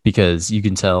interesting because you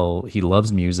can tell he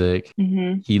loves music.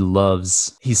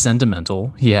 Mm-hmm. He's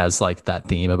sentimental. He has like that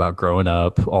theme about growing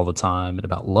up all the time and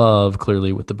about love,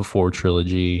 clearly with the Before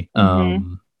trilogy.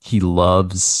 Mm-hmm. He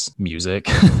loves music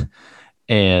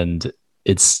and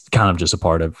it's kind of just a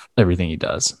part of everything he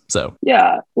does. So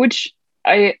yeah, which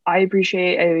I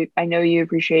appreciate. I know you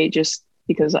appreciate just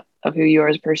because of who you are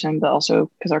as a person, but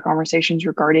also because our conversations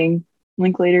regarding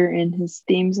Linklater and his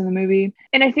themes in the movie.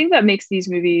 And I think that makes his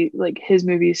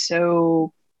movies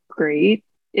so great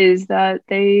is that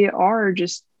they are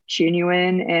just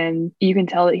genuine, and you can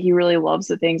tell that he really loves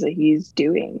the things that he's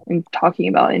doing and talking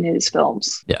about in his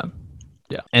films. Yeah.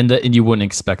 And you wouldn't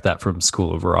expect that from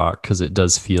School of Rock because it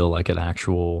does feel like an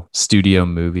actual studio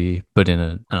movie, but I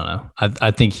don't know.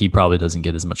 I think he probably doesn't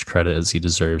get as much credit as he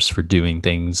deserves for doing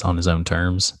things on his own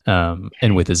terms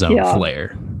and with his own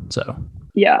flair. So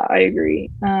yeah, I agree.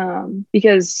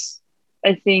 Because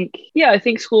I think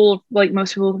School, like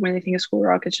most people when they think of School of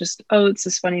Rock, it's just, it's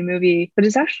this funny movie, but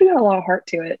it's actually got a lot of heart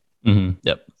to it. Mm-hmm.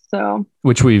 Yep. So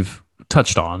which we've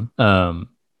touched on.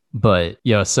 But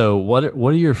yeah, so what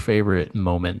are your favorite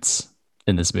moments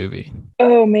in this movie?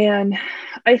 Oh man,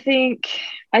 I think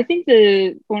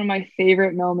one of my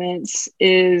favorite moments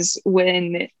is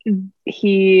when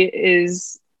he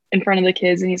is in front of the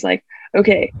kids and he's like,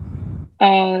 okay,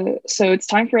 so it's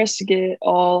time for us to get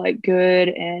all like good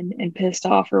and pissed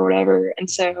off or whatever. And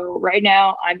so right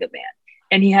now I'm the man.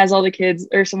 And he has all the kids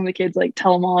or some of the kids like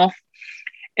tell him off.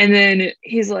 And then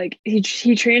he's like, he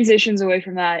transitions away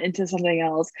from that into something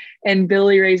else. And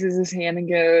Billy raises his hand and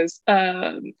goes,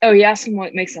 he asks him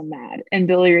what makes him mad. And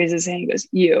Billy raises his hand and goes,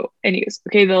 you. And he goes,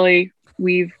 okay, Billy,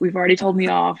 we've already told me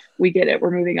off. We get it. We're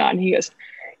moving on. And he goes,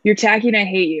 you're tacky and I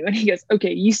hate you. And he goes,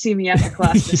 okay, you see me after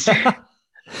class, mister.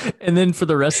 And then for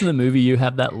the rest of the movie, you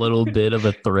have that little bit of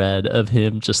a thread of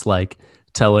him just like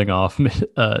telling off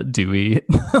Dewey.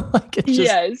 Like it's just,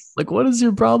 yes. Like, what is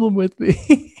your problem with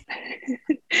me?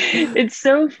 It's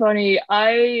so funny.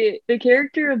 The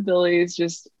character of Billy is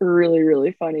just really,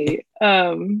 really funny.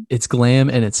 It's glam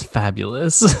and it's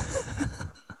fabulous.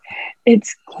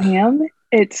 It's glam.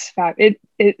 It's fab.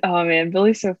 Oh man,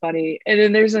 Billy's so funny. And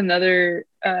then there's another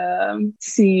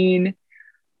scene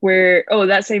where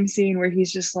that same scene where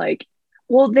he's just like,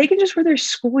 well, they can just wear their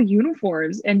school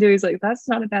uniforms. And Dewey's like, that's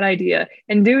not a bad idea.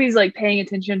 And Dewey's like paying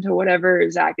attention to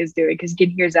whatever Zach is doing because you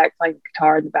can hear Zach playing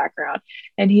guitar in the background.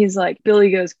 And he's like,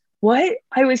 Billy goes, what?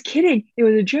 I was kidding. It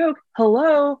was a joke.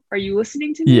 Hello? Are you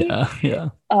listening to me?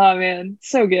 Yeah. Oh, man.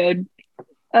 So good.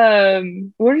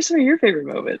 What are some of your favorite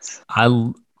moments?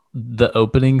 The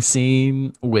opening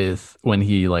scene with when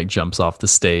he like jumps off the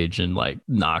stage and like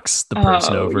knocks the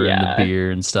person over in the beer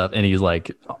and stuff, and he's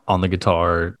like on the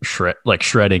guitar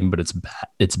shredding, but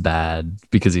it's bad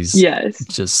because he's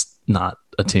just not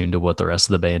attuned to what the rest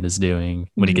of the band is doing.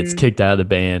 When he gets Mhm. kicked out of the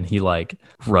band, he like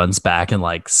runs back and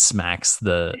like smacks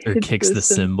or Hits kicks the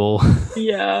cymbal.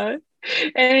 Yeah.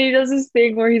 And he does this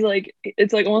thing where he's like,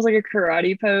 it's like almost like a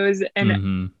karate pose. And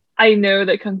Hmm. I know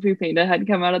that Kung Fu Panda hadn't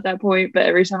come out at that point, but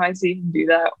every time I see him do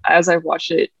that, as I've watched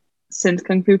it since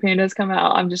Kung Fu Panda has come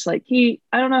out, I'm just like, I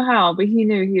don't know how, but he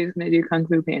knew he was going to do Kung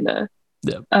Fu Panda.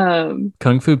 Yeah. Um,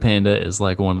 Kung Fu Panda is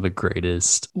like one of the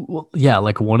greatest,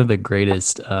 like one of the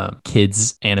greatest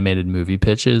kids animated movie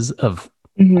pitches of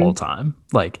all mhm. time.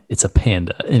 Like it's a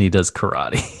panda and he does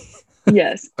karate.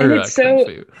 Yes. And Or it's kung so,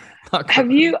 fu. Not have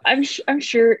karate. you, I'm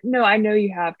sure, no, I know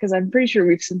you have, because I'm pretty sure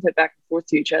we've sent it back and forth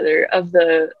to each other of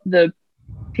the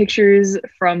pictures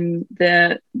from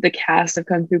the cast of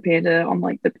Kung Fu Panda on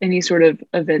like any sort of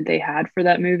event they had for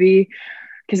that movie,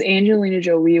 because Angelina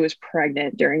Jolie was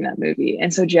pregnant during that movie,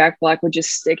 and so Jack Black would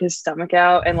just stick his stomach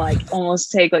out and like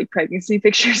almost take like pregnancy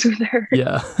pictures with her.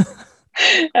 Yeah.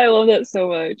 I love that so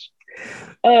much.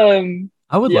 Um,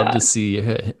 I would love yeah, to see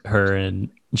her and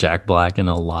Jack Black in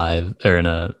a live or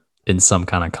in some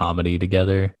kind of comedy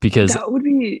together, because that would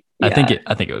be I yeah.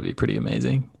 think it would be pretty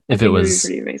amazing I if it think it would be was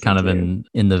pretty amazing kind of too.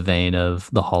 in the vein of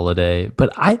The Holiday.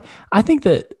 But I think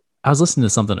that I was listening to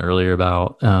something earlier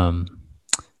about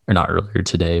or not earlier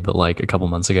today, but like a couple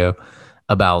months ago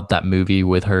about that movie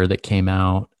with her that came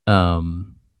out.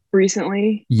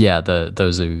 Recently, Yeah, the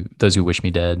those who wish me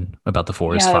dead, about the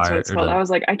forest yeah, that's what fire, it's or called. I the was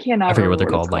like, I I cannot forget what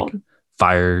remember they're what it's called, like called.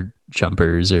 fire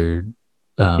jumpers or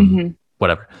Hmm.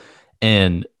 whatever.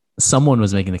 And someone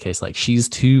was making the case like she's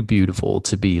too beautiful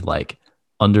to be like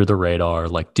under the radar,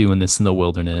 like doing this in the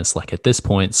wilderness. Like at this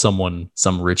point,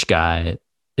 some rich guy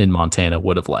in Montana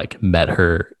would have like met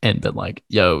her and been like,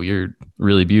 "Yo, you're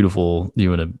really beautiful.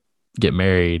 You want to get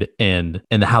married?" And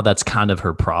how that's kind of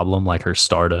her problem, like her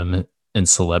stardom and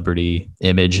celebrity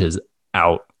image has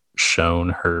outshone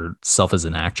herself as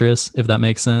an actress, if that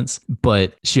makes sense.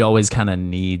 But she always kind of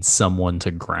needs someone to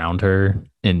ground her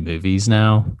in movies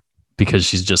now, because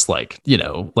she's just like,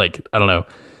 like I don't know,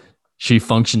 she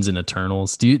functions in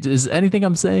Eternals. Is anything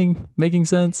I'm saying making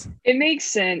sense? It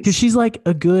makes Because sense. she's like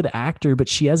a good actor, but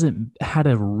she hasn't had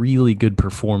a really good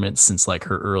performance since like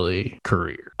her early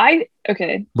career.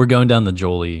 Okay. We're going down the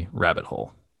Jolie rabbit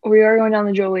hole. We are going down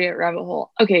the Joliet rabbit hole.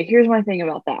 Okay, here's my thing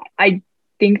about that. I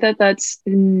think that that's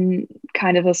kind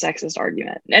of a sexist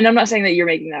argument. And I'm not saying that you're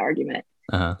making that argument.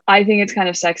 Uh-huh. I think it's kind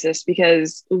of sexist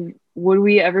because would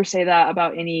we ever say that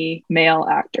about any male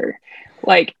actor?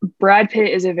 Like Brad Pitt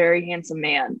is a very handsome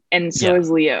man, and so Yeah. is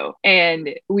Leo.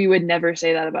 And we would never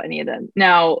say that about any of them.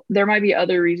 Now, there might be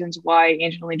other reasons why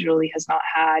Angelina Jolie has not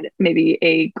had maybe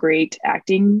a great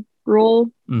acting role,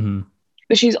 Mm-hmm.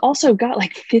 but she's also got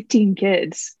like 15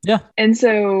 kids. Yeah. And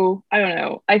so I don't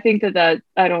know. I think that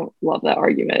I don't love that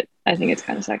argument. I think it's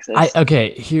kind of sexist.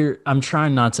 Okay, here I'm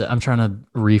trying to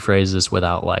rephrase this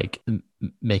without like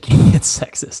making it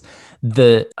sexist.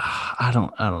 I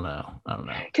don't know.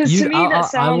 Because to me,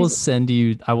 that I will sounds send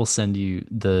you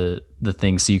the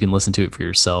thing so you can listen to it for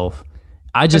yourself.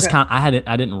 I just okay. I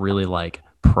didn't really like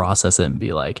process it and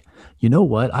be like, you know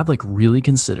what? I've like really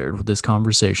considered this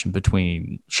conversation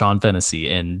between Sean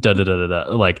Fennessy and da da da da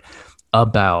da, like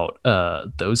about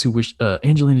those who wish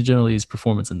Angelina Jolie's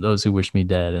performance and those who wish me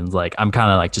dead, and like I'm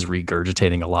kind of like just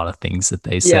regurgitating a lot of things that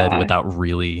they said Yeah, without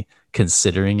really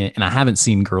considering it. And I haven't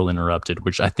seen Girl Interrupted,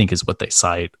 which I think is what they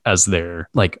cite as their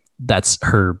like that's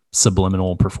her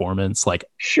subliminal performance,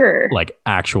 sure. like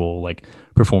actual like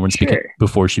performance Sure.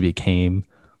 before she became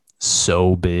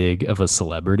so big of a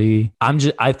celebrity.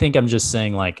 I think I'm just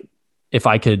saying, like, if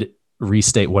I could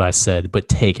restate what I said but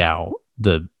take out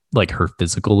the like her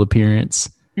physical appearance,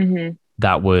 Hmm.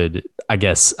 that would I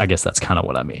guess that's kind of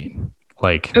what I mean.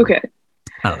 Like, Okay.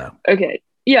 I don't know. Okay.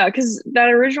 Yeah, because that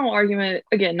original argument,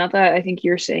 again, not that I think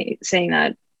you're saying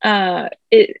that.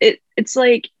 It's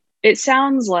like it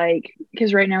sounds like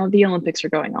because right now the Olympics are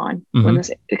going on. When Mm-hmm.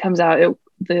 this it comes out,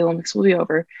 the Olympics will be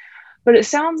over. But it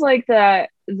sounds like that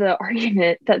the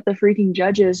argument that the freaking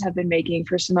judges have been making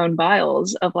for Simone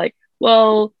Biles of like,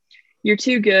 well, you're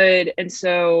too good, and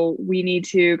so we need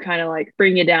to kind of like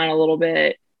bring you down a little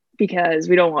bit because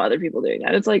we don't want other people doing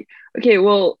that. It's like, okay,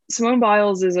 well, Simone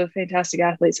Biles is a fantastic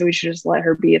athlete, so we should just let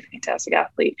her be a fantastic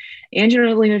athlete.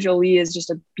 Angelina Jolie is just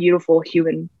a beautiful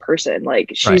human person. Like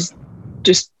Right. she's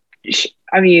just,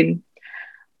 I mean,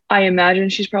 I imagine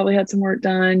she's probably had some work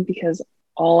done because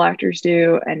all actors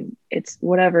do, and it's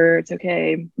whatever, it's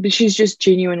okay. But she's just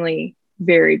genuinely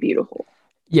very beautiful.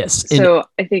 Yes. And So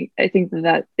I think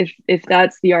that if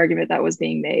that's the argument that was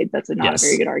being made, that's not a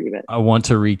very yes, good argument. I want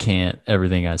to recant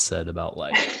everything I said about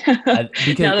like Now that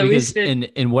we because spent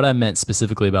in what I meant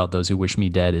specifically about those who wish me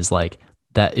dead is like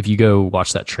that if you go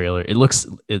watch that trailer, it looks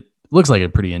like a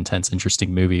pretty intense,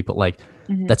 interesting movie, but like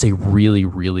that's a really,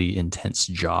 really intense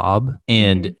job.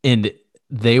 And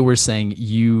they were saying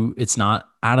it's not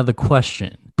out of the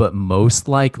question, but most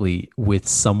likely with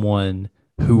someone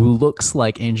who looks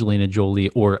like Angelina Jolie,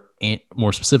 or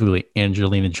more specifically,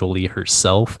 Angelina Jolie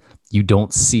herself, you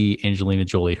don't see Angelina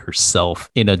Jolie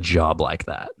herself in a job like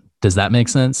that. Does that make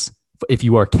sense? If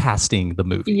you are casting the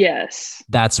movie. Yes.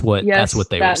 That's what they were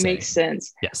saying. That makes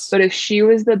sense. Yes. But if she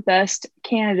was the best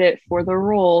candidate for the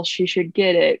role, she should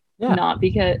get it. Yeah. Not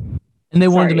because. And they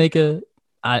wanted to make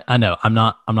I know. I'm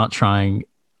not trying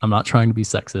to be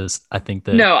sexist. I think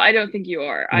that. No, I don't think you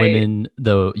are. Women,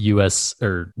 the US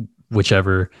or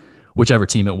whichever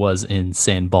team it was in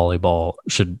sand volleyball,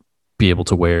 should be able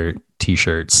to wear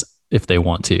t-shirts if they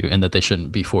want to, and that they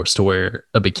shouldn't be forced to wear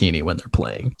a bikini when they're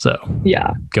playing. So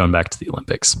yeah, going back to the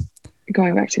Olympics.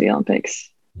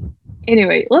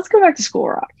 Anyway, let's go back to School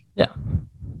Rock. Yeah.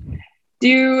 Do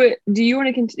you want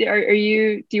to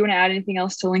continue? Do you want to add anything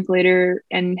else to Linklater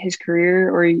and his career,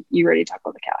 or are you ready to talk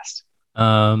about the cast?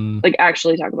 Like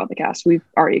actually talk about the cast. We've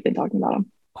already been talking about them.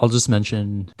 I'll just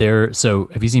mention so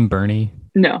have you seen Bernie?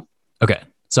 No. Okay.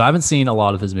 So I haven't seen a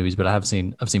lot of his movies, but I've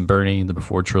seen Bernie, the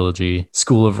Before trilogy,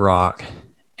 School of Rock,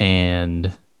 and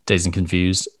Dazed and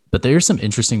Confused. But there's some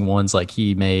interesting ones, like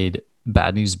he made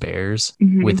Bad News Bears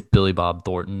with Billy Bob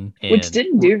Thornton. Which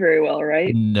didn't do very well,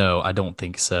 right? No, I don't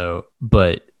think so.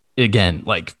 But again,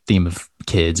 like theme of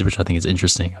kids, which I think is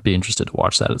interesting. I'd be interested to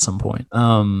watch that at some point.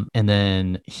 And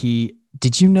then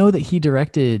did you know that he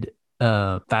directed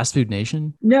Fast Food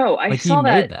Nation? No, I saw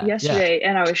that yesterday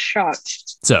and I was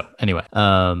shocked. So anyway,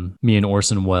 me and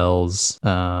Orson Welles,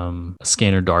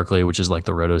 Scanner Darkly, which is like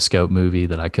the rotoscope movie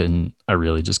that I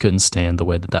really just couldn't stand the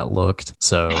way that looked.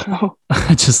 So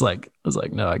I was like,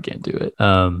 no, I can't do it.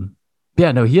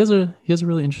 Yeah, no, he has a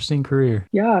really interesting career.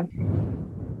 Yeah.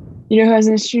 You know who has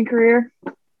an interesting career?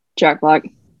 Jack Black.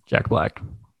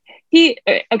 We've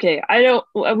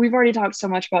already talked so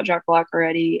much about Jack Black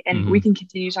already, and we can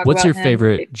continue talking about him. What's your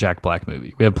favorite Jack Black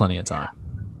movie? We have plenty of time.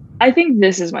 I think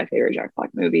this is my favorite Jack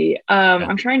Black movie.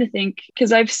 I'm trying to think,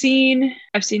 because I've seen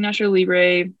Nacho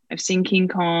Libre, I've seen King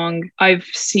Kong, I've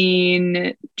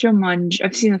seen Jumanji.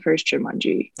 I've seen the first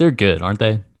Jumanji. They're good, aren't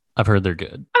they? I've heard they're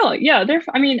good. Oh yeah,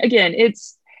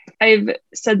 I've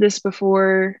said this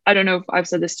before. I don't know if I've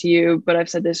said this to you, but I've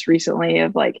said this recently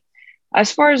of like,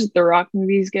 as far as the Rock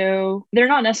movies go, they're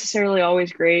not necessarily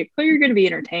always great, but you're going to be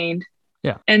entertained.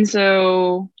 Yeah. And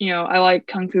so, I like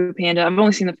Kung Fu Panda. I've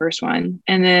only seen the first one.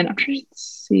 And then I'm trying to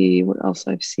see what else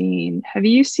I've seen. Have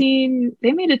you seen,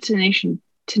 they made a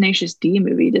Tenacious D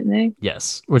movie, didn't they?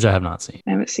 Yes, which I have not seen.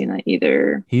 I haven't seen that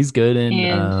either. He's good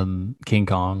in King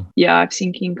Kong. Yeah, I've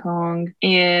seen King Kong.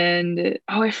 And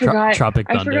I forgot. Tropic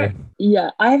Thunder. Yeah,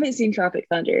 I haven't seen Tropic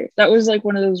Thunder. That was like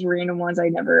one of those random ones I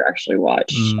never actually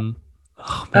watched.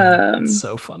 Oh man, that's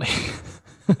so funny.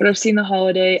 But I've seen The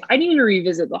Holiday. I need to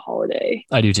revisit The Holiday.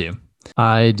 I do too.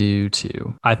 I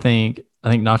think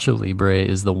Nacho Libre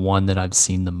is the one that I've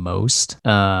seen the most.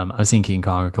 I've seen King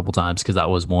Kong a couple times because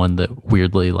that was one that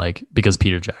weirdly, like, because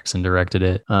Peter Jackson directed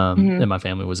it, and my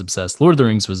family was obsessed. Lord of the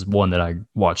Rings was one that I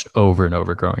watched over and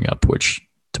over growing up, which,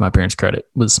 to my parents' credit,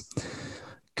 was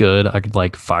good. I could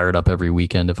like fire it up every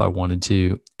weekend if I wanted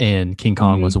to. And King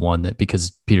Kong was one that,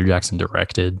 because Peter Jackson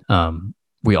directed,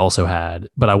 we also had,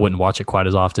 but I wouldn't watch it quite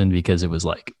as often because it was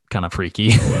like kind of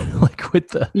freaky, like with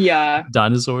the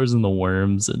dinosaurs and the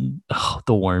worms, and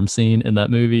the worm scene in that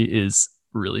movie is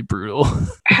really brutal.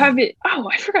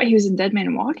 I forgot he was in Dead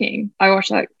Man Walking. I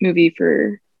watched that movie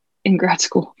in grad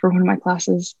school for one of my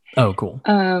classes. Oh, cool.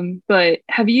 But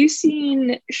have you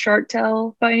seen Shark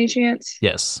Tale by any chance?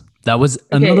 Yes. That was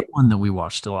another one that we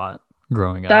watched a lot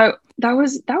growing up. That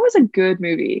was a good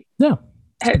movie. Yeah,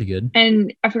 it's pretty good.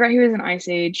 And I forgot he was in Ice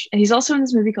Age. And he's also in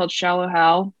this movie called Shallow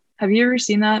Hal. Have you ever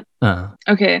seen that?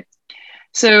 Okay.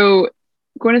 So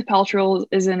Gwyneth Paltrow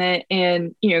is in it,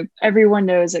 and everyone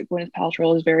knows that Gwyneth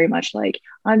Paltrow is very much like,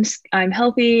 I'm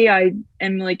healthy. I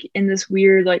am like in this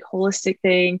weird like holistic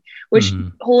thing, which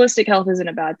holistic health isn't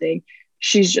a bad thing.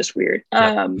 She's just weird,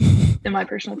 in my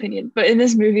personal opinion. But in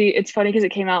this movie, it's funny because it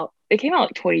came out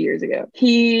like 20 years ago.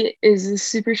 He is a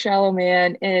super shallow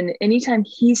man, and anytime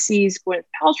he sees Gwyneth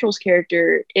Paltrow's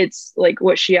character, it's like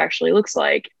what she actually looks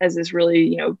like, as this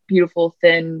really, beautiful,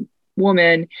 thin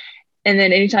woman. And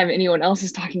then anytime anyone else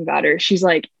is talking about her, she's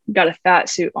like got a fat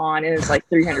suit on and it's like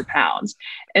 300 pounds.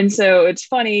 And so it's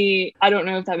funny. I don't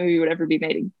know if that movie would ever be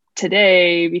made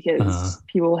today because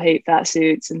people hate fat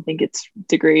suits and think it's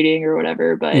degrading or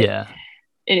whatever. But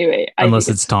anyway, unless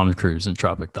it's Tom Cruise in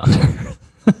Tropic Thunder.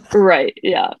 Right.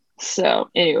 Yeah. So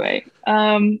anyway,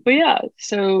 but yeah,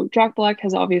 so Jack Black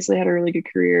has obviously had a really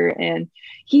good career, and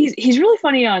he's really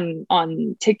funny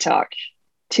on TikTok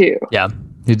too. Yeah,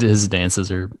 his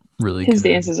dances are really His good.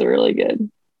 dances are really good.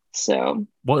 So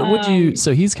What would you?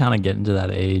 So he's kind of getting to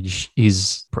that age.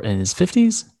 He's in his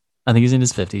 50s. I think he's in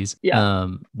his 50s. yeah,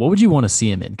 What would you want to see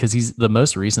him in? Because he's the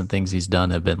most recent things he's done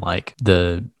have been like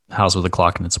the House with a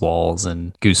Clock in Its Walls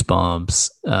and Goosebumps.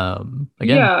 Again,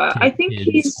 yeah, I think kids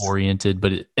he's oriented,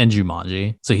 and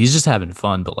Jumanji. So he's just having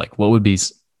fun. But like, what would be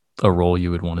a role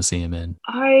you would want to see him in?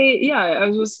 I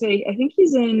was gonna say I think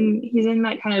he's in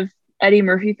that kind of Eddie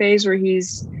Murphy phase where he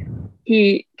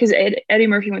because Eddie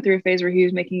Murphy went through a phase where he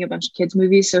was making a bunch of kids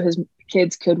movies so his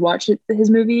kids could watch his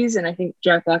movies, and I think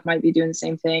Jack Black might be doing the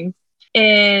same thing.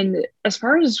 And as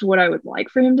far as what I would like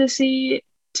for him to see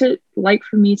to like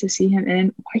for me to see him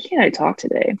in, why can't I talk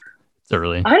today? It's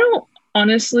early. I don't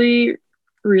honestly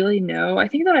really know. I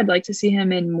think that I'd like to see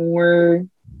him in more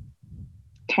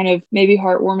kind of maybe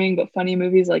heartwarming but funny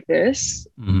movies like this.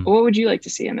 Mhm. What would you like to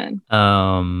see him in?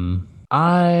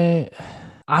 I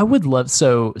would love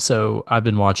so I've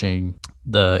been watching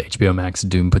the HBO Max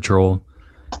Doom Patrol.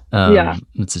 Yeah.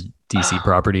 It's a DC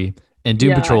property, and Doom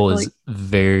Yeah, I Patrol feel is like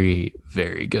very,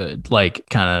 very good. Like,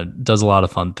 kind of does a lot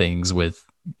of fun things with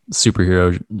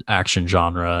superhero action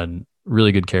genre and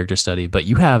really good character study. But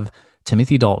you have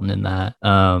Timothy Dalton in that,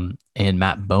 and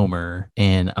Matt Bomer,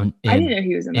 I didn't know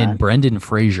he was in and that. Brendan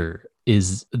Fraser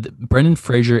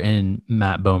and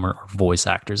Matt Bomer are voice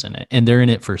actors in it, and they're in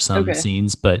it for some Okay.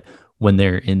 scenes, but when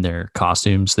they're in their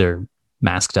costumes, they're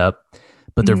masked up.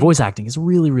 But their Mhm. voice acting is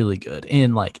really, really good,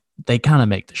 and like they kind of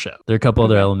make the show. There are a couple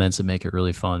other Okay. elements that make it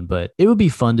really fun, but it would be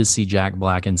fun to see Jack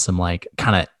Black in some like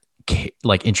kind of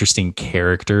like interesting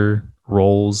character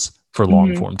roles for long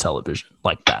Mhm. form television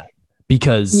like that,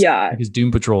 because Yeah.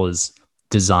 Doom Patrol is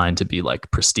designed to be like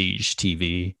prestige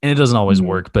TV, and it doesn't always Mhm.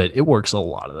 work, but it works a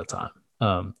lot of the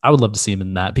time. I would love to see him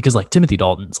in that because like Timothy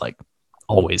Dalton's like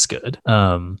always good.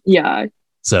 Yeah.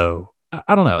 So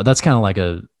I don't know. That's kind of like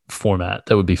a format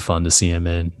that would be fun to see him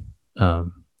in.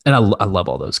 And I love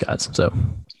all those guys. So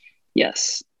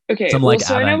Yes. Okay. some Well, like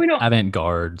so avant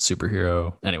garde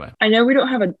superhero. Anyway, I know we don't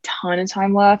have a ton of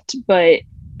time left, but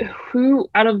who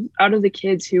out of the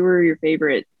kids, who were your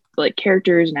favorite like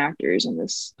characters and actors in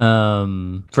this?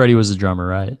 Freddie was the drummer,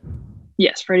 right?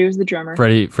 Yes, Freddie was the drummer.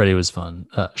 Freddie was fun.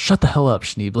 Shut the hell up,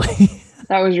 Schneebly.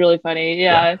 That was really funny.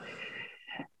 Yeah.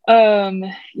 Yeah.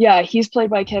 Yeah, he's played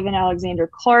by Kevin Alexander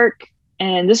Clark,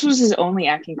 and this was his only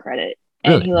acting credit.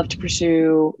 And Really? he left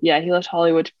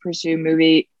Hollywood to pursue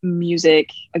movie music.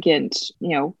 Again,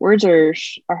 words are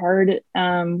hard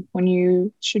when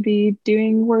you should be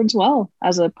doing words well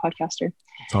as a podcaster.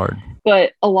 It's hard.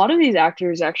 But a lot of these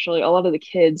actors, actually, a lot of the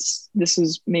kids, this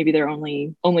is maybe their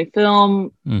only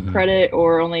film Mhm. credit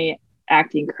or only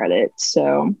acting credit.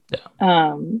 So,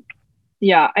 Yeah.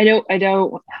 yeah, I know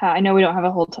we don't have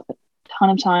a whole ton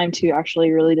of time to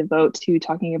actually really devote to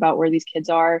talking about where these kids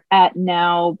are at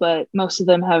now, but most of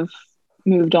them have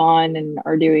moved on and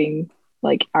are doing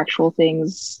like actual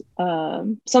things.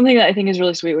 Something that I think is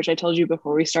really sweet, which I told you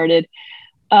before we started.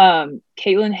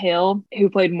 Caitlin Hale, who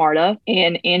played Marta,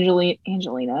 and Angelo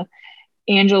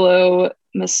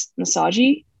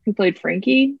Masagi, who played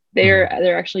Frankie.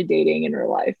 They're actually dating in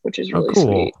real life, which is really cool.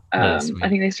 sweet. That is sweet. I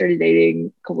think they started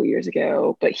dating a couple years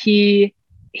ago, but he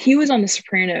was on The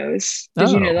Sopranos. Did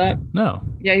you know that? No.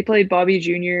 Yeah, he played Bobby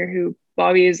Jr., who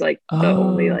Bobby is like the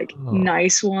only like Oh.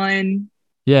 nice one,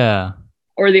 Yeah.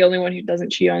 or the only one who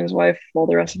doesn't cheat on his wife while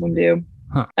the rest of them do.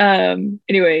 Huh.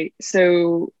 Anyway,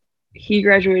 so he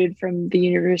graduated from the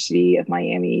University of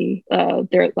Miami,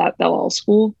 there at that law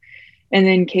school. And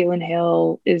then Caitlin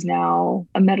Hale is now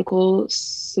a medical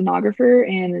sonographer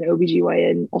and an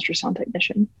OBGYN ultrasound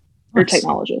technician or Nice.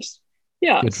 technologist.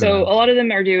 Yeah. Good for So them. a lot of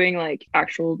them are doing like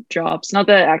actual jobs. Not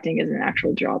that acting is an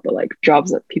actual job, but like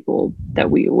jobs that people that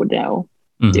we would know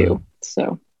Mhm. do.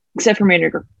 So except for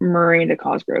Miranda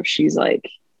Cosgrove, she's like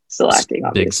still acting,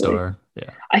 obviously. Big star. Yeah.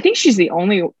 I think she's the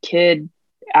only kid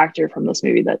actor from this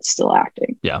movie that's still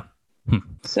acting. Yeah.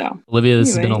 So Olivia, this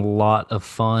has been a anyway, lot of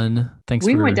fun. Thanks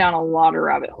we for went down a lot of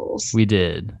rabbit holes. We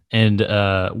did. And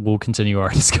we'll continue our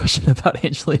discussion about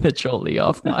Angelina Jolie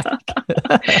off mic.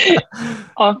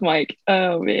 Off mic.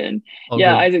 Oh man. All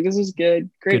Yeah, good. Isaac, this was good.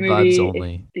 Great Good movie. vibes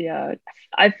only. Yeah.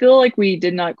 I feel like we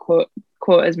did not quote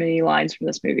as many lines from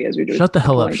this movie as we did. Shut the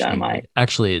hell up, Napoleon Dynamite.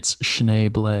 Actually, it's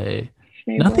Schneebley.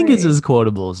 Nothing is as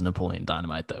quotable as Napoleon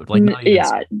Dynamite, though. Like,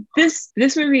 yeah, this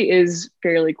movie is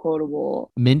fairly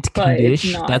quotable. Mint but it's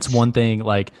condition. not. That's one thing.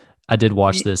 Like, I did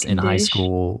watch Mint this in high condition.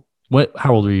 school.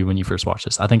 How old were you when you first watched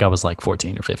this? I think I was like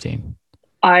 14 or 15.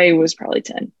 I was probably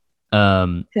 10.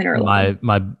 10 or 11.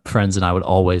 My friends and I would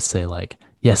always say like,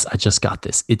 yes, I just got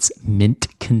this. It's mint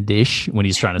condition when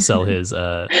he's trying to sell his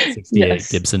 68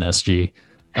 Yes. Gibson SG.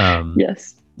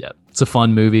 Yes. Yeah, it's a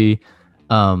fun movie.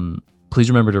 Please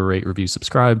remember to rate, review,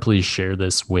 subscribe. Please share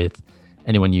this with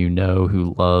anyone you know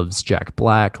who loves Jack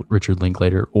Black, Richard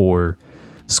Linklater, or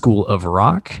School of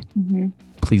Rock. Mm-hmm.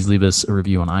 Please leave us a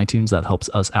review on iTunes. That helps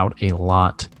us out a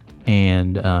lot.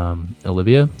 And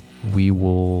Olivia, we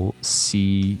will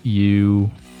see you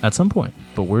at some point,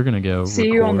 but we're gonna go see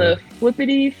you on the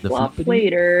flippity flop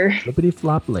later. Flippity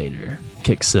flop later.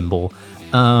 Kick symbol.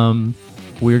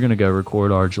 We're gonna go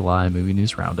record our July movie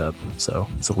news roundup. So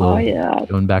it's a little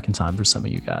going back in time for some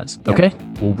of you guys. Yep. Okay.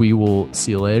 Well, we will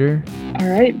see you later. All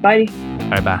right. Bye. All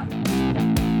right. Bye.